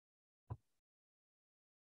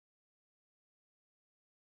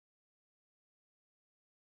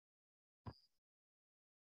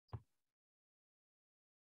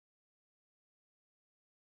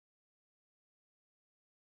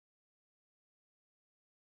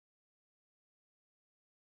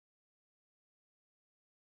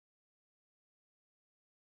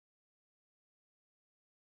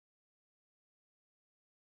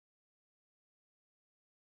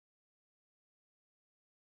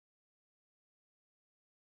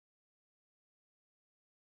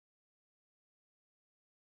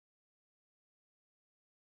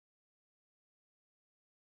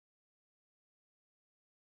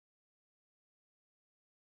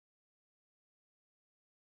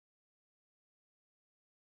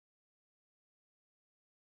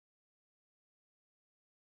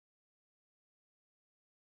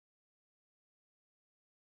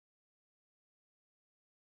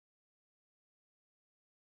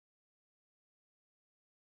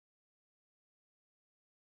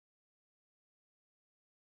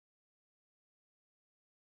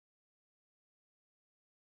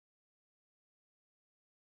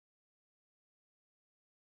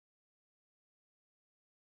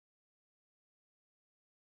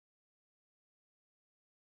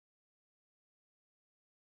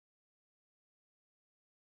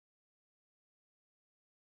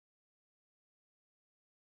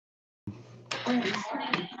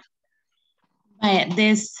 Vaya,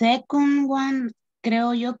 the second one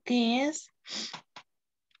creo yo que es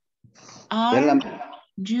are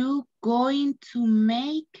you going to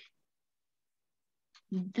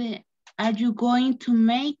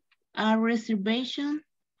make a reservation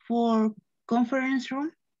for conference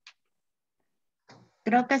room?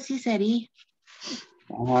 Creo que sí sería.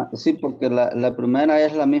 Ajá, sí, porque la primera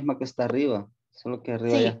es la misma que está arriba, solo que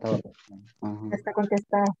arriba Sí. ya estaba. Ajá. Está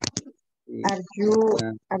contestada. Sí.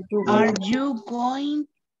 Are you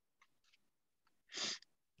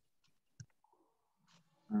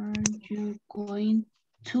going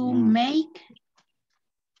to make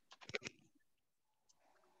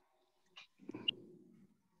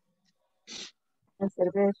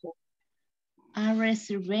a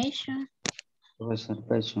reservation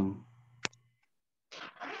Reservation.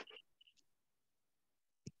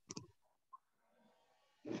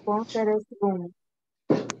 conference room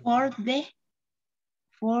for the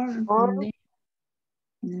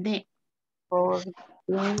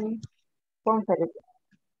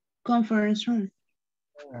conference room?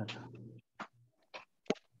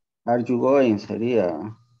 Are you going?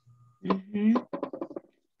 Sería.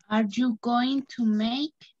 Are you going to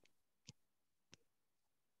make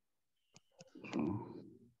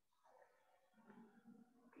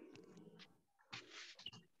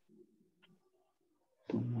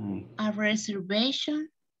a reservation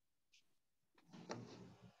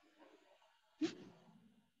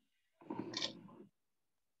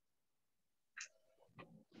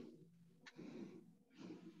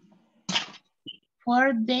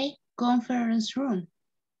for the conference room?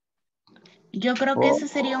 Yo creo que esa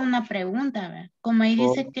sería una pregunta, ¿verdad? Como ahí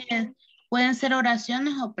dice que pueden ser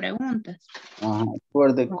oraciones o preguntas. Ajá,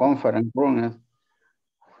 for the conference room.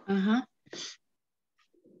 Ajá.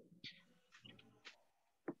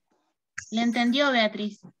 ¿Le entendió,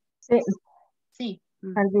 Beatriz? Sí. Sí.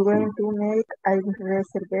 Are you going to make a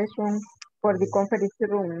reservation for the conference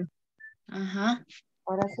room? Ajá.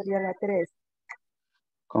 Ahora sería la 3.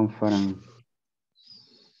 Conference.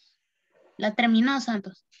 ¿La terminó,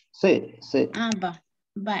 Santos? Sí, sí. Ah, va.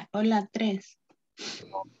 Va, o la 3.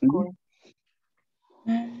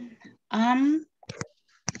 I'm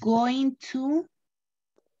going to...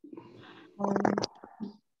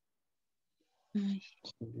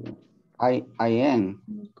 I am.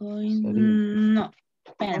 No.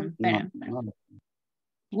 Espera. No.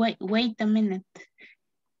 Wait a minute.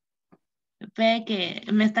 Espera que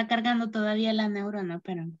me está cargando todavía la neurona,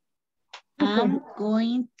 pero I'm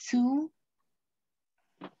going to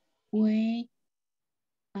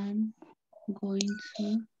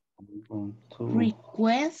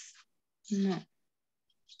request. No.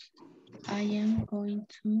 I am going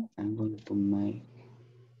to make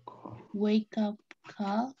wake up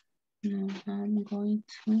call. No, I'm going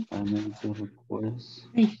to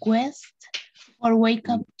request for wake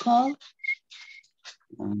up call.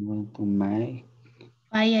 I'm going to make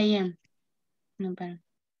 5 a.m. No, pero.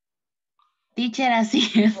 Teacher, así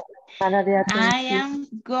es. I am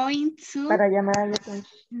going to para llamar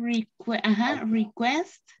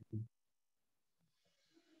request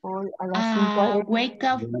a las 5 a.m. wake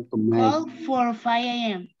up call for 5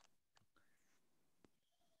 a.m.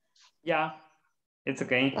 Yeah, it's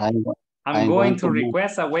okay. I'm going to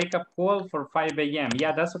request a wake up call for 5 a.m.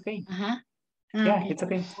 Yeah, that's okay. Yeah, Okay. it's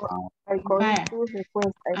okay. I'm going to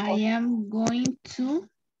request. I am going to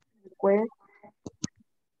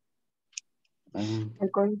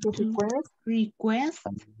request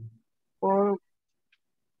for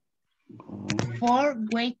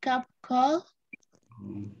wake up call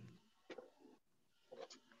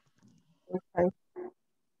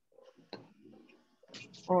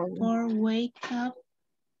for wake up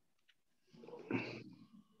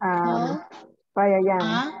call 5 a.m.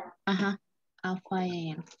 At 5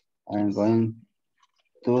 a.m. I'm going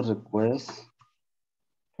to request.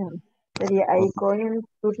 Sería I going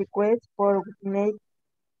to request for make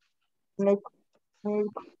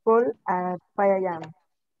call at 5 a.m.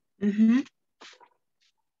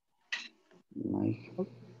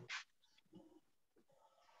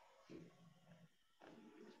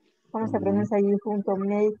 ¿Cómo se pronuncia ahí junto?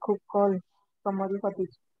 Make call, como dijo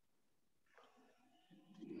Ticho.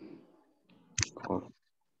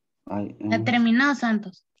 ¿La terminó,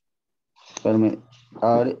 Santos? I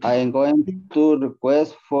am going to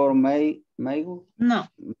request for my No,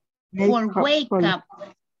 for wake up.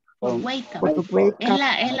 For wake up.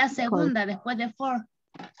 Es la segunda después de for.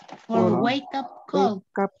 For wake up call.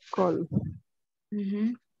 Wake up call.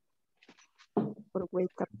 For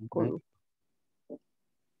wake up call.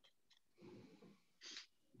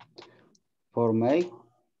 For make.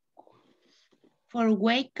 For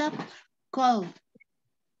wake up Call.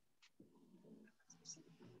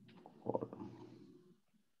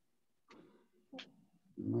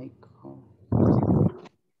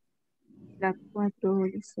 La 4,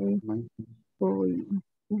 dice. Voy.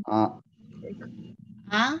 A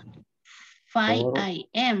 5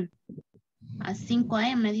 a.m. A 5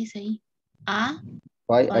 a.m. me dice ahí. A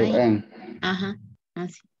 5 a.m. Ajá,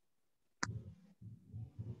 así.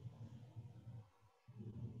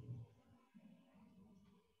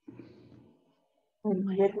 El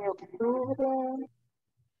 10 de octubre.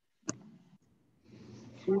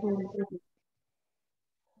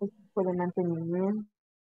 Equipo de mantenimiento.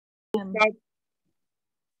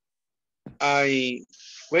 I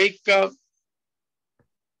wake up.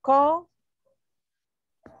 Call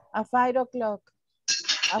at 5 o'clock,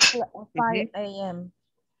 at 5 a.m.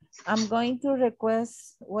 I'm going to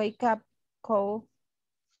request wake up call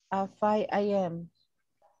at 5 a.m.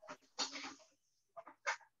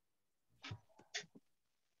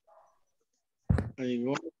 I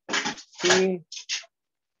go to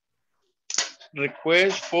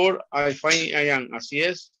request for I find I am. Así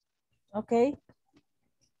es. Okay.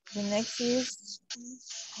 The next is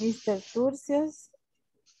Mr. Turcios.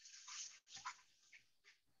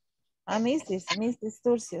 Mrs.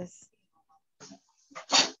 Turcios.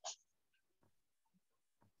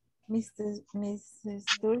 Mrs.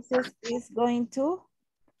 Turcios is going to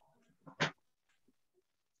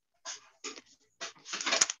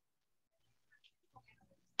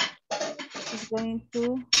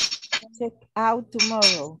check out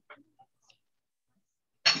tomorrow.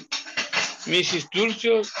 Mrs.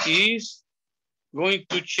 Turcio is going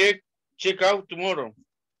to check out tomorrow.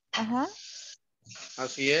 Ajá.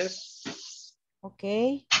 Así es.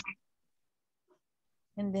 Okay.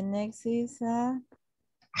 And the next is no.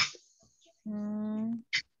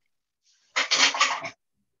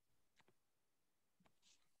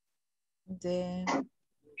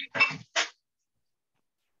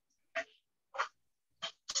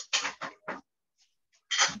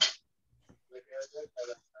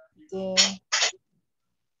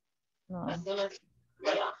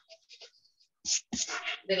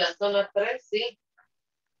 De la zona 3, sí.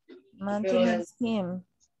 Maintenance team.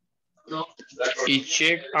 No. Y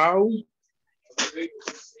check out.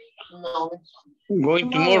 No. Going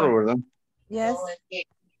tomorrow, ¿verdad? Yes. No, es que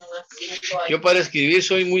son las 5 ahí. Yo para escribir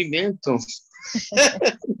soy muy lento.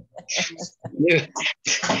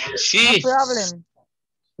 Sí. No problem.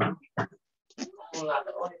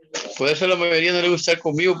 Por eso la mayoría no le gusta estar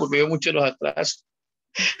conmigo porque yo mucho los atraso.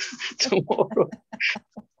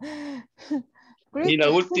 Y la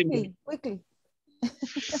última. Quickly.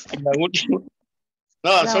 La última.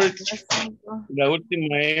 No, sorry. La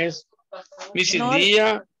última es Mrs. No,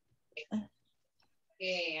 Díaz.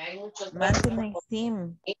 Que hay muchos. Maintenance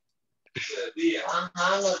team.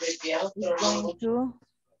 Ajá, los desviados. Is going to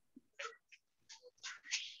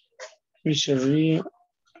Mrs. Díaz.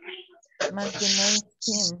 maintenance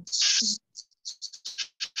team.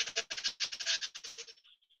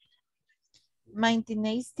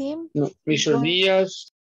 Maintenance team. No, Mrs.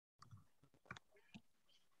 Díaz.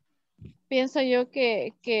 Pienso yo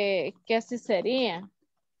que así sería.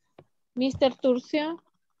 Mr. Turcio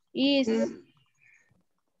is...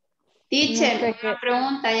 Teacher, no sé una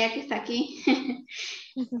pregunta ya que está aquí.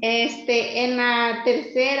 En la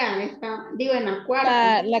tercera, en la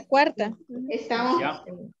cuarta. La cuarta. Estamos, Yeah.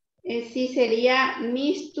 sí sería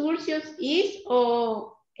Miss Turcios is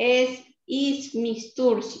o es Miss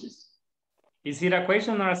Turcios. Is it a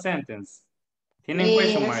question or a sentence? Tienen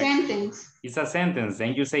question A mark. sentence. It's a sentence.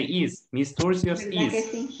 Then you say is. Miss Turcios ¿Verdad que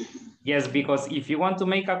is. sí? Yes, because if you want to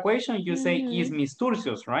make a question, you say is Miss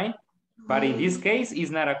Turcios, right? But in this case,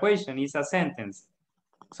 it's not a question, it's a sentence.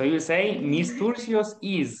 So you say Miss Turcios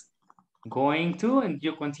is going to, and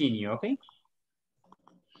you continue, okay?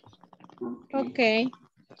 Okay.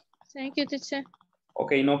 Thank you, teacher.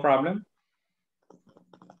 Okay, no problem.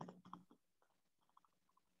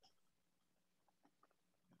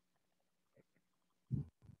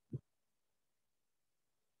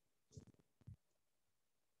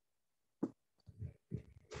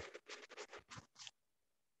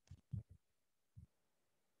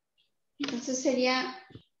 Entonces sería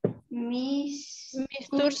Miss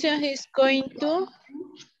Turcios is going to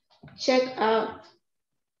check out.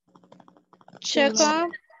 check up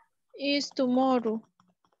is tomorrow.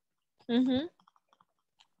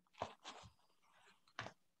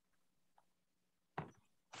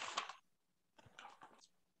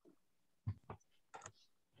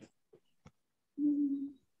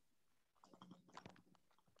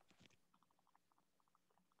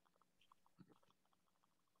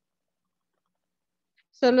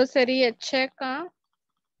 Solo sería check up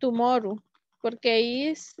tomorrow, porque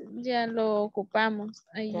is ya lo ocupamos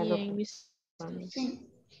ahí Ya lo en mis... ocupamos. Sí.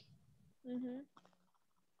 Ujú.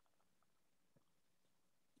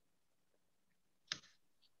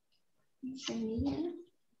 Sería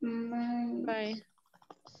my Vaya.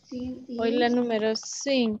 sí, Hoy la is número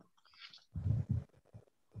 5.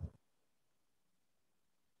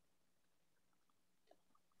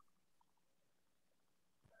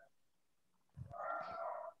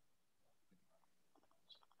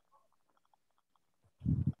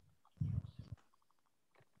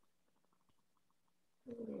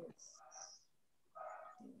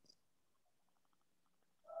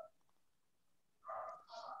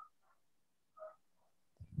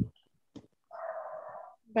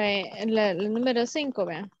 La número 5,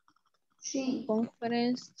 vean. sí.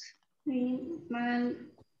 Conference.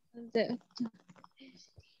 Man,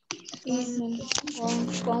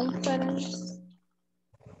 Conference.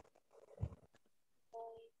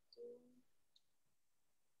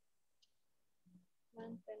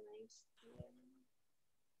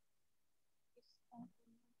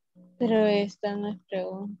 Pero esta no es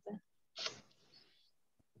pregunta.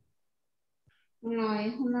 no,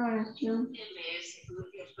 es una oración.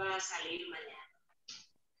 Va a salir mañana.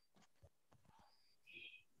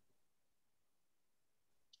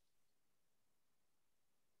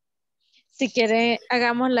 Si quiere,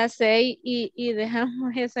 hagamos la 6 y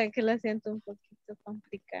dejamos esa que la siento un poquito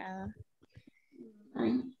complicada.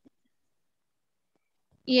 Ay,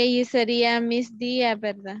 Y ahí sería mis días,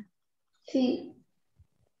 ¿verdad? sí.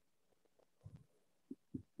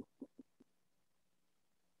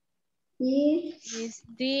 Is Mis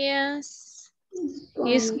días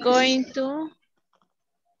going,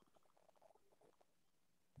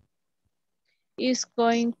 is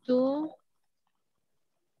going to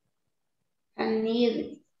I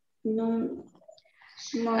need no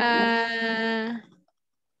smoke.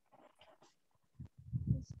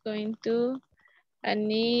 It's going to I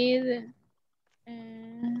need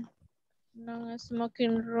no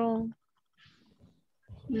smoking room.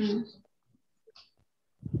 Mm.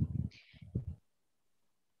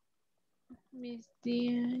 Mis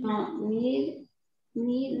días. No, need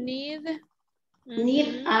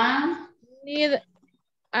Need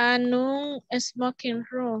a non-smoking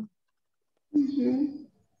room. ujú.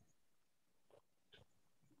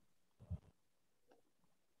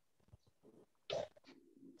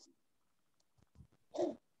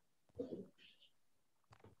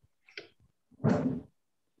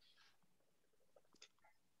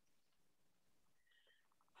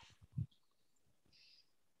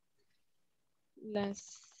 Las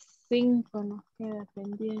 5 nos queda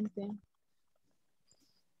pendiente.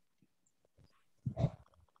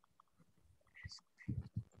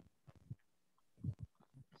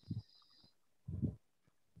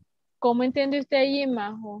 ¿Cómo entiende usted allí,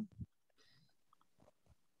 Majo?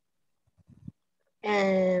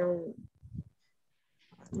 Las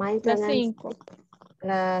Maintenance, 5.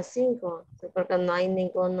 las 5, porque no hay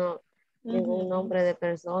ningún nombre de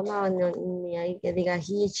persona, ni hay que diga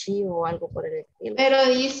he, she o algo por el estilo. Pero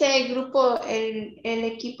dice el grupo, el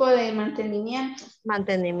equipo de mantenimiento.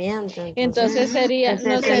 Mantenimiento. Entonces sería,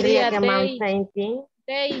 entonces no tendría sería que maintain.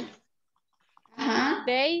 Ajá.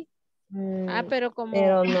 Day. Pero como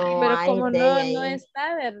day no ahí.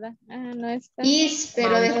 está, ¿verdad? No está. Is,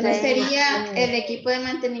 pero después Maintain, sería sí. el equipo de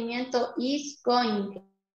mantenimiento is going.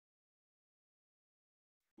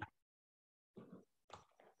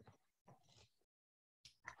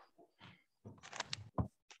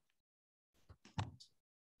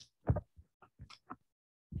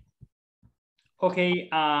 Okay,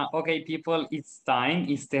 okay, people, it's time.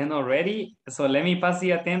 It's 10 already. So let me pass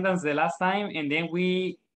the attendance the last time, and then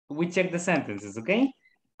we check the sentences, okay?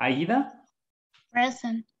 Aida?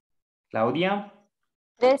 Present. Claudia?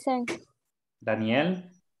 Present. Daniel?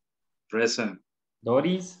 Present.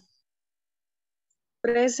 Doris?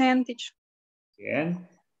 Present, teacher. Bien.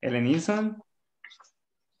 Elenilson?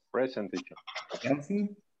 Present, teacher. Yancy?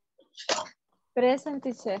 Present,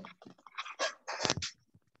 teacher.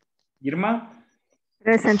 Irma?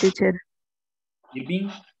 Present, teacher.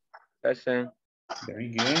 Irving? Present. Very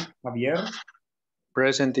good. Javier?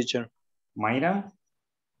 Present, teacher. Mayra?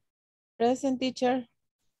 Present, teacher.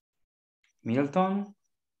 Milton?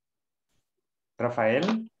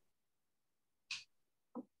 Rafael?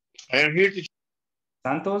 I am here, teacher.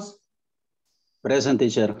 Santos? Present,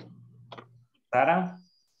 teacher. Sara?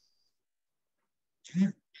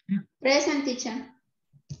 Present, teacher.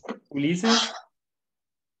 Ulises?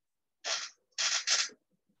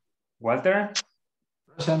 Walter?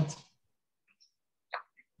 Present.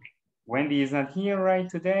 Wendy is not here right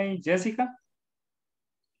today. Jessica?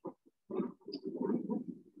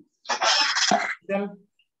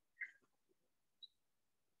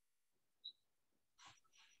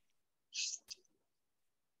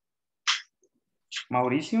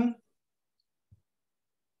 Mauricio.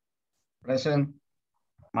 Present.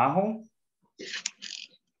 Majo.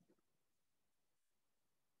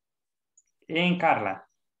 En Carla.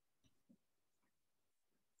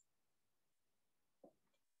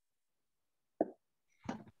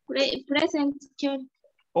 Present, teacher.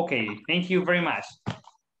 Okay, thank you very much.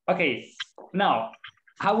 Okay, now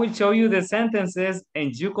I will show you the sentences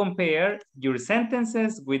and you compare your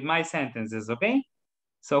sentences with my sentences, okay?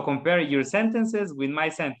 So compare your sentences with my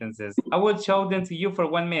sentences. I will show them to you for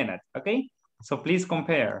 1 minute, okay? So please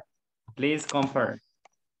compare. Please compare.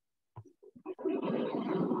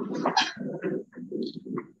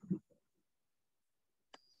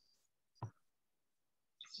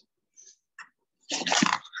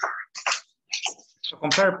 So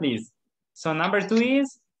compare, please. So number 2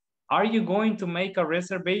 is, are you going to make a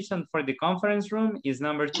reservation for the conference room? Is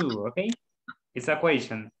number 2, okay? It's a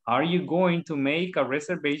question. Are you going to make a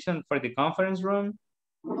reservation for the conference room?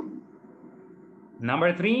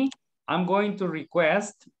 Number 3, I'm going to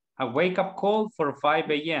request a wake-up call for 5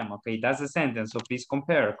 a.m. Okay, that's a sentence. So please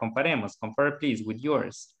compare. Comparemos. Compare, please, with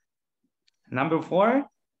yours. Number 4,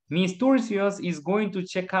 Miss Turcios is going to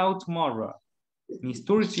check out tomorrow. Miss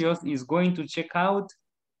Turcios is going to check out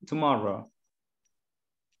tomorrow.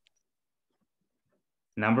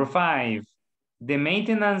 Number 5, the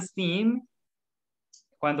maintenance team.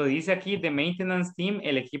 Cuando dice aquí the maintenance team,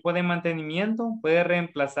 el equipo de mantenimiento puede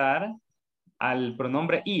reemplazar al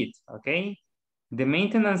pronombre it, okay? The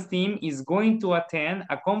maintenance team is going to attend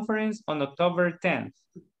a conference on October 10th.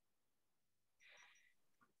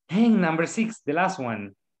 And number 6, the last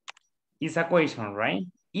one, is a question, right?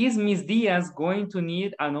 Is Miss Diaz going to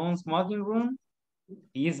need a non-smoking room?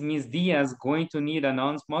 Is Miss Diaz going to need a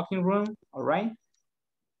non-smoking room? All right.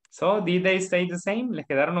 So did they stay the same? ¿Les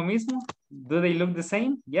quedaron lo mismo? Do they look the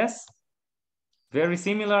same? Yes. Very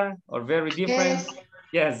similar or very different?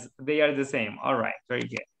 Yes, they are the same. All right, very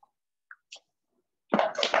good.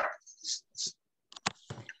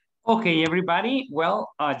 Okay, everybody. Well,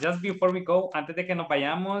 just before we go, antes de que nos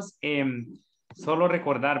vayamos, solo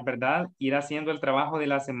recordar, ¿verdad? Ir haciendo el trabajo de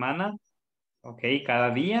la semana, ok, cada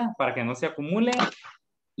día para que no se acumule.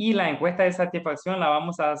 Y la encuesta de satisfacción la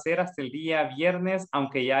vamos a hacer hasta el día viernes,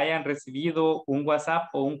 aunque ya hayan recibido un WhatsApp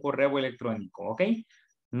o un correo electrónico, ¿ok?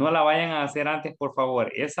 No la vayan a hacer antes, por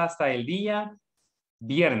favor. Es hasta el día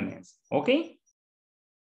viernes, ¿ok?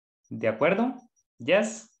 ¿De acuerdo?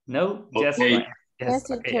 Yes? No? Yes? Okay. Right. Yes,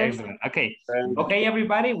 okay, excellent. Okay. Okay,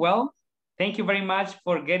 everybody. Well, thank you very much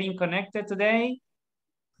for getting connected today.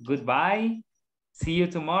 Goodbye. See you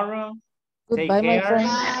tomorrow. Goodbye, my friend.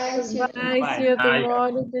 Bye. See you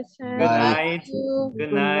tomorrow. Good night.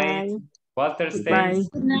 Good night. Goodbye. Walter, Goodbye. stays.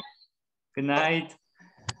 Good night.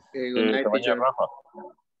 Okay, good night, teacher.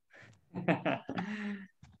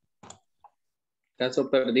 Caso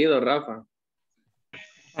perdido, Rafa.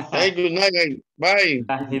 Hey, good night, guys. Bye.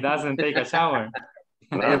 He doesn't take a shower.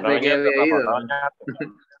 Pensé que había ido.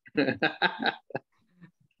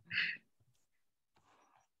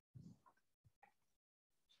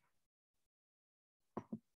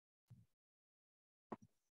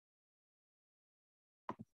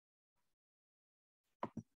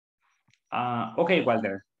 Okay,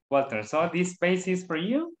 Walter. Walter, so this space is for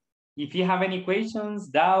you. If you have any questions,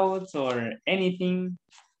 doubts, or anything,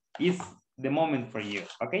 it's the moment for you,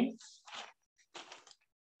 okay?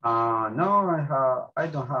 No, I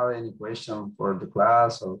don't have any question for the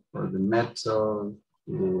class or for the method.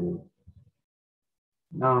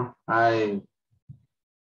 No, I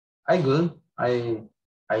good. I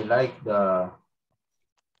like the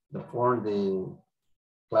form, the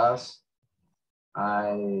class.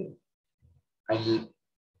 I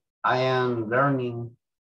am learning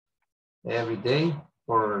every day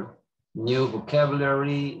for new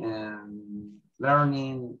vocabulary and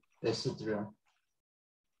learning, etc.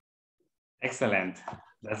 Excellent.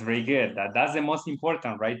 That's very good. That's the most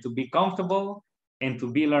important, right? To be comfortable and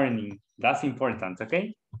to be learning. That's important,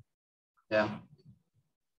 okay? Yeah.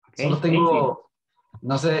 Okay, Solo tengo,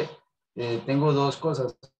 no sé, tengo dos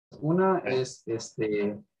cosas. Una es,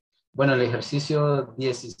 bueno, el ejercicio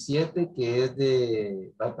 17, que es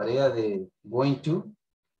de la tarea de going to,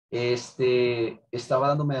 estaba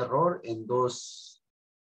dándome error en dos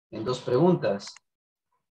preguntas.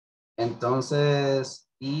 Entonces,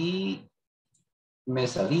 y me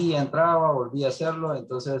salía, entraba, volvía a hacerlo.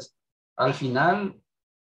 Entonces, al final,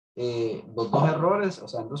 los dos errores, o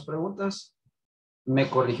sea, en dos preguntas, me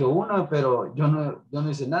corrigió una, pero yo no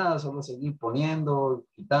hice nada, solo seguí poniendo,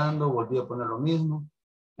 quitando, volví a poner lo mismo.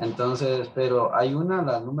 Entonces, pero hay una,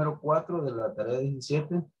 la número 4 de la tarea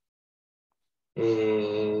 17,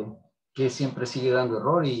 que siempre sigue dando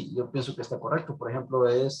error y yo pienso que está correcto. Por ejemplo,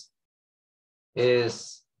 es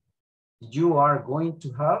you are going to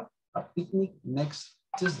have a picnic next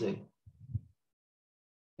Tuesday.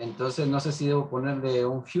 Entonces, no sé si debo ponerle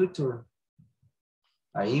un future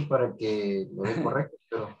ahí para que lo dé correcto,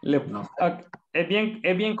 pero no sé.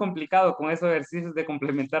 Es bien complicado con esos ejercicios de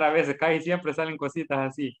complementar a veces, casi siempre salen cositas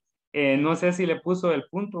así. No sé si le puso el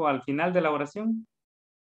punto al final de la oración.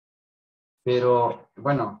 Pero,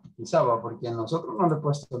 bueno, quizá va, porque nosotros no le he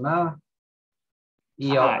puesto nada.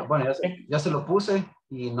 Y bueno, ya se lo puse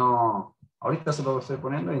y no, ahorita se lo estoy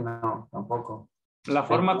poniendo y no, tampoco. La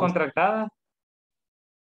forma contractada,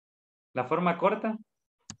 la forma corta,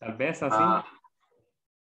 tal vez así.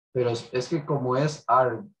 Pero es que como es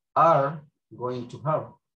are going to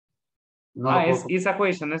have. No es a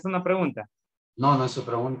question, es una pregunta. No, no es su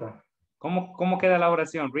pregunta. ¿Cómo queda la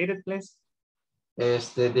oración? Read it, please.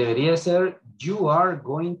 Debería ser you are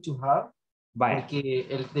going to have. Vaya. Porque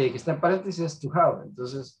el de que está en paréntesis es to have,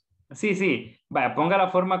 entonces. Sí. Vaya, ponga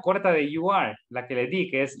la forma corta de you are, la que le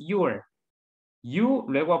di, que es your. You,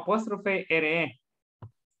 luego apóstrofe, re.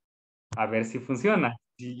 A ver si funciona.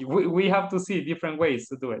 We have to see different ways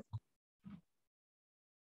to do it.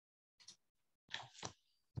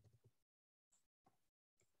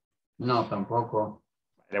 No, tampoco.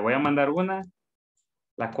 Le voy a mandar una,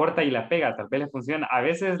 la corta y la pega, tal vez le funciona. A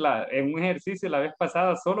veces en un ejercicio la vez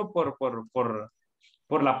pasada, solo por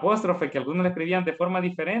la apóstrofe que algunos le escribían de forma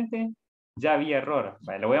diferente, ya había error.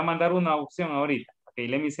 Vale, le voy a mandar una opción ahorita. Ok,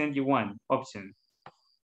 let me send you one option.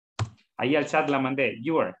 Ahí al chat la mandé,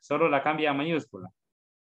 your, solo la cambia a mayúscula.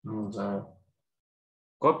 Vamos a ver.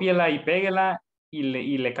 Cópiela y péguela y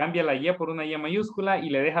le cambia la Y por una Y mayúscula y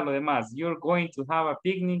le deja lo demás. You're going to have a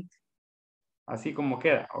picnic. Así como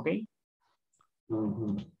queda, ¿ok?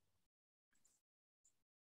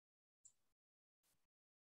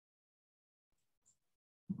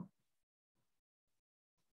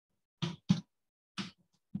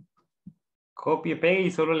 Copie, pegue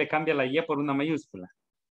y solo le cambia la Y por una mayúscula.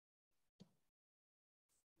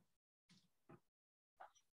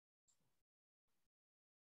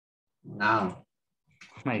 No.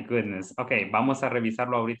 My goodness. Ok, vamos a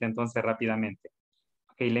revisarlo ahorita entonces rápidamente.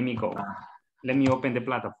 Ok, let me go. Let me open the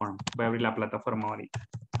platform. Voy a abrir la plataforma ahorita.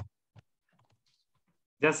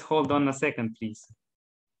 Just hold on a second, please.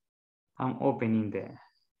 I'm opening the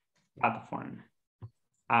platform.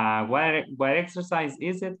 What exercise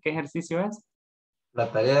is it? ¿Qué ejercicio es?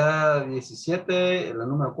 La tarea 17, la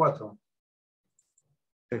número 4.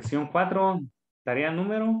 Sección 4, tarea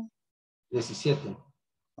número 17.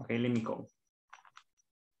 Ok, let me go.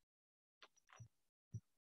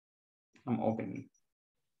 I'm opening.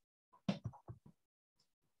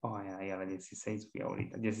 Oh, ya la 16 fui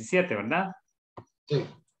ahorita. 17, ¿verdad? Sí.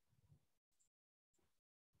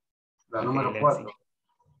 La okay, número 4. See.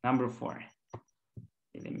 Number 4.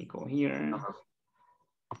 Okay, let me go here.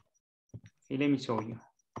 Okay, let me show you.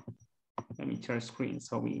 Let me share screen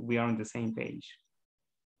so we are on the same page.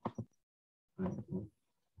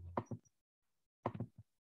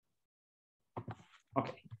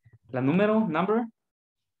 Okay. La number?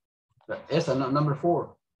 Esa, number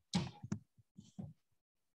 4.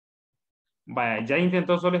 Vaya, ya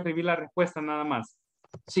intentó solo escribir la respuesta nada más.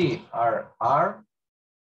 Sí, are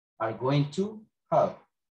going to have.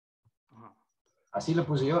 Así lo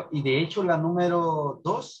puse yo. Y de hecho la número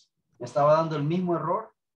 2 me estaba dando el mismo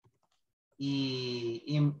error.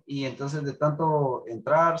 Y entonces de tanto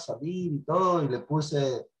entrar, salir y todo, y le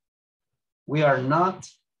puse we are not.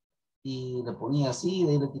 Y le ponía así,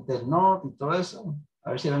 de ahí le quité el not y todo eso. A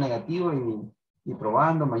ver si era negativo y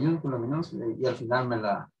probando, mayúscula, minúscula. Y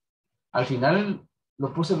al final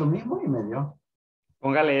lo puse lo mismo y me dio.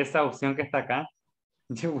 Póngale esta opción que está acá.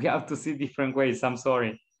 We have to see different ways, I'm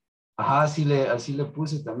sorry. Ajá, así le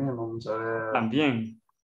puse también, vamos a ver. También.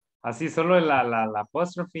 Así solo la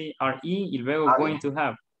apóstrofe, RE y luego going to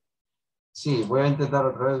have. Sí, voy a intentar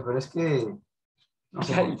otra vez, pero es que no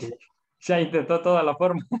sé por qué. Ya intentó toda la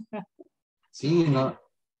forma. Sí, no.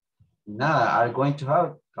 Nada, are going to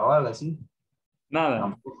have, cabal, así. Nada.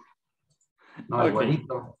 Tampoco. No, Okay.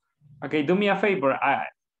 igualito. Ok, do me a favor.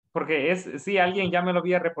 Porque sí, alguien ya me lo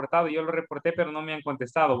había reportado, yo lo reporté, pero no me han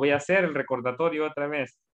contestado. Voy a hacer el recordatorio otra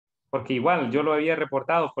vez. Porque igual, yo lo había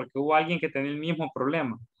reportado porque hubo alguien que tenía el mismo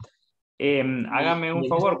problema. Hágame un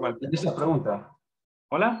favor, Walter. ¿En esa pregunta?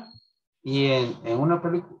 ¿Hola? ¿Y en una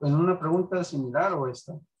pregunta similar o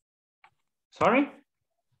esta? ¿Sorry?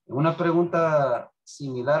 ¿En una pregunta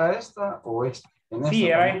similar a esta o esta? Sí,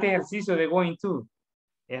 era este ejercicio de going to.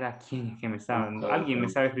 Era quien que me estaba, alguien me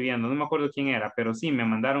estaba escribiendo, no me acuerdo quién era, pero sí, me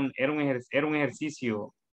mandaron, era un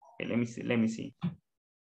ejercicio, let me see.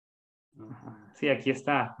 Ajá. Sí, aquí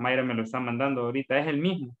está, Mayra me lo está mandando ahorita, es el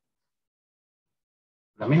mismo.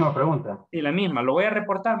 La misma pregunta. Sí, la misma, lo voy a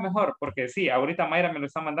reportar mejor, porque sí, ahorita Mayra me lo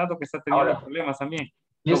está mandando que está teniendo Ahora, problemas también.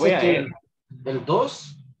 Yo Lo voy sé a que el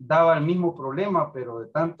 2 daba el mismo problema, pero de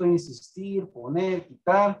tanto insistir, poner,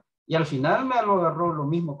 quitar, y al final me lo agarró lo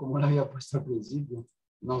mismo como lo había puesto al principio.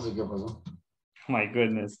 No sé qué pasó. My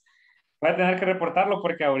goodness. Voy a tener que reportarlo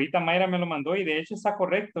porque ahorita Mayra me lo mandó y de hecho está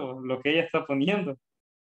correcto lo que ella está poniendo.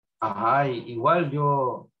 Ajá, igual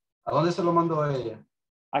yo, ¿a dónde se lo mandó ella?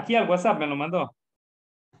 Aquí al WhatsApp me lo mandó.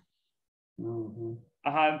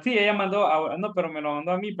 Ajá, sí, ella mandó, no, pero me lo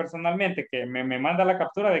mandó a mí personalmente, que me manda la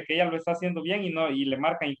captura de que ella lo está haciendo bien y le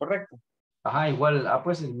marca incorrecto. Ajá, igual,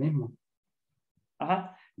 pues el mismo.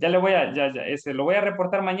 Ajá, ya le voy a, lo voy a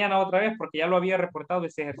reportar mañana otra vez porque ya lo había reportado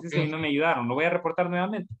ese ejercicio y no me ayudaron. Lo voy a reportar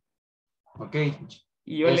nuevamente. Ok.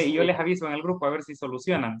 Y yo les aviso en el grupo a ver si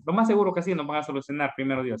solucionan. Lo más seguro que sí, nos van a solucionar,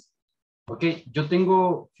 primero Dios. Ok,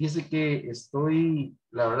 fíjese que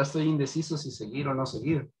la verdad estoy indeciso si seguir o no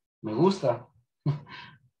seguir. Me gusta,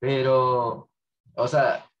 pero, o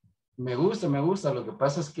sea, me gusta. Lo que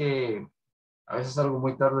pasa es que a veces salgo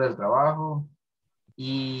muy tarde del trabajo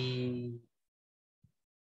y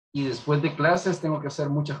después de clases tengo que hacer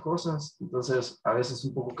muchas cosas, entonces a veces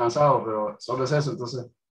un poco cansado, pero solo es eso,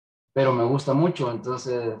 entonces, pero me gusta mucho,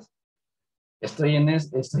 entonces estoy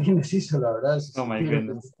indeciso, la verdad. Oh my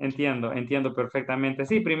goodness. Entiendo perfectamente.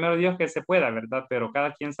 Sí, primero Dios que se pueda, ¿verdad? Pero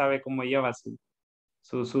cada quien sabe cómo lleva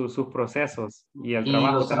sus procesos y el ¿Y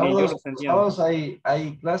trabajo los también. Yo sábados, los entiendo.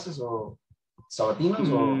 hay clases o sabatinos o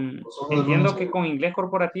solo de lunes Entiendo a que viernes? con inglés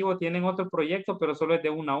corporativo tienen otro proyecto, pero solo es de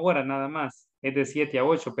 1 hora nada más. Es de 7 a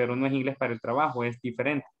 8, pero no es inglés para el trabajo, es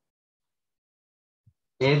diferente.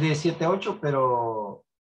 Es de 7 a 8, pero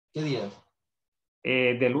 ¿qué días?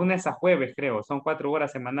 De lunes a jueves, creo, son 4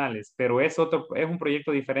 horas semanales, pero es un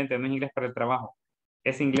proyecto diferente, no es inglés para el trabajo,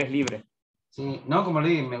 es inglés libre. Sí, no, como le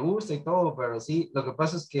dije, me gusta y todo, pero sí, lo que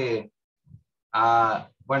pasa es que,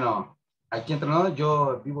 bueno, aquí entre nosotros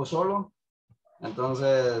yo vivo solo,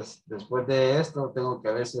 entonces después de esto tengo que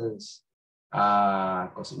a veces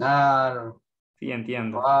cocinar, Sí,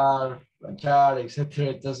 entiendo. lavar, planchar,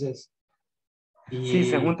 etcétera, entonces, Sí,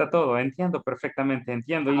 se y junta todo, entiendo perfectamente,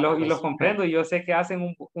 entiendo, y los sí, comprendo, y yo sé que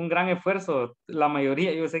hacen un gran esfuerzo, la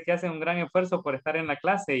mayoría, yo sé que hacen un gran esfuerzo por estar en la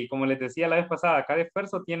clase, y como les decía la vez pasada, cada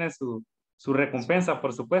esfuerzo tiene su recompensa,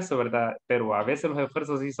 por supuesto, ¿verdad? Pero a veces los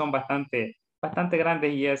esfuerzos sí son bastante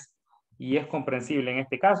grandes y es comprensible en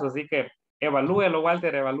este caso, así que evalúelo,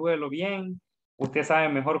 Walter, evalúelo bien, usted sabe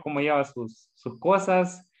mejor cómo lleva sus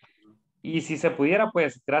cosas, y si se pudiera,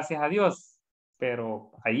 pues gracias a Dios,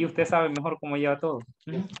 pero ahí usted sabe mejor cómo lleva todo.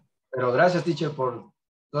 pero gracias, teacher, por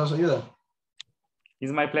toda su ayuda.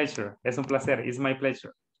 It's my pleasure. Es un placer. It's my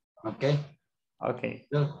pleasure. Okay. Okay.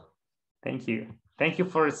 Good. Thank you. Thank you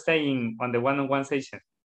for staying on the one-on-one session.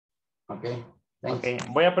 Okay. Thanks. Okay.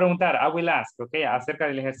 Voy a preguntar, I will ask, okay, acerca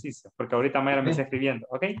del ejercicio, porque ahorita Mayra me está escribiendo,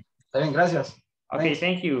 okay? Está bien, gracias. Okay, Thanks.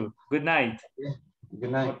 thank you. Good night. Okay.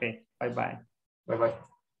 Good night. Okay, bye-bye. Bye-bye.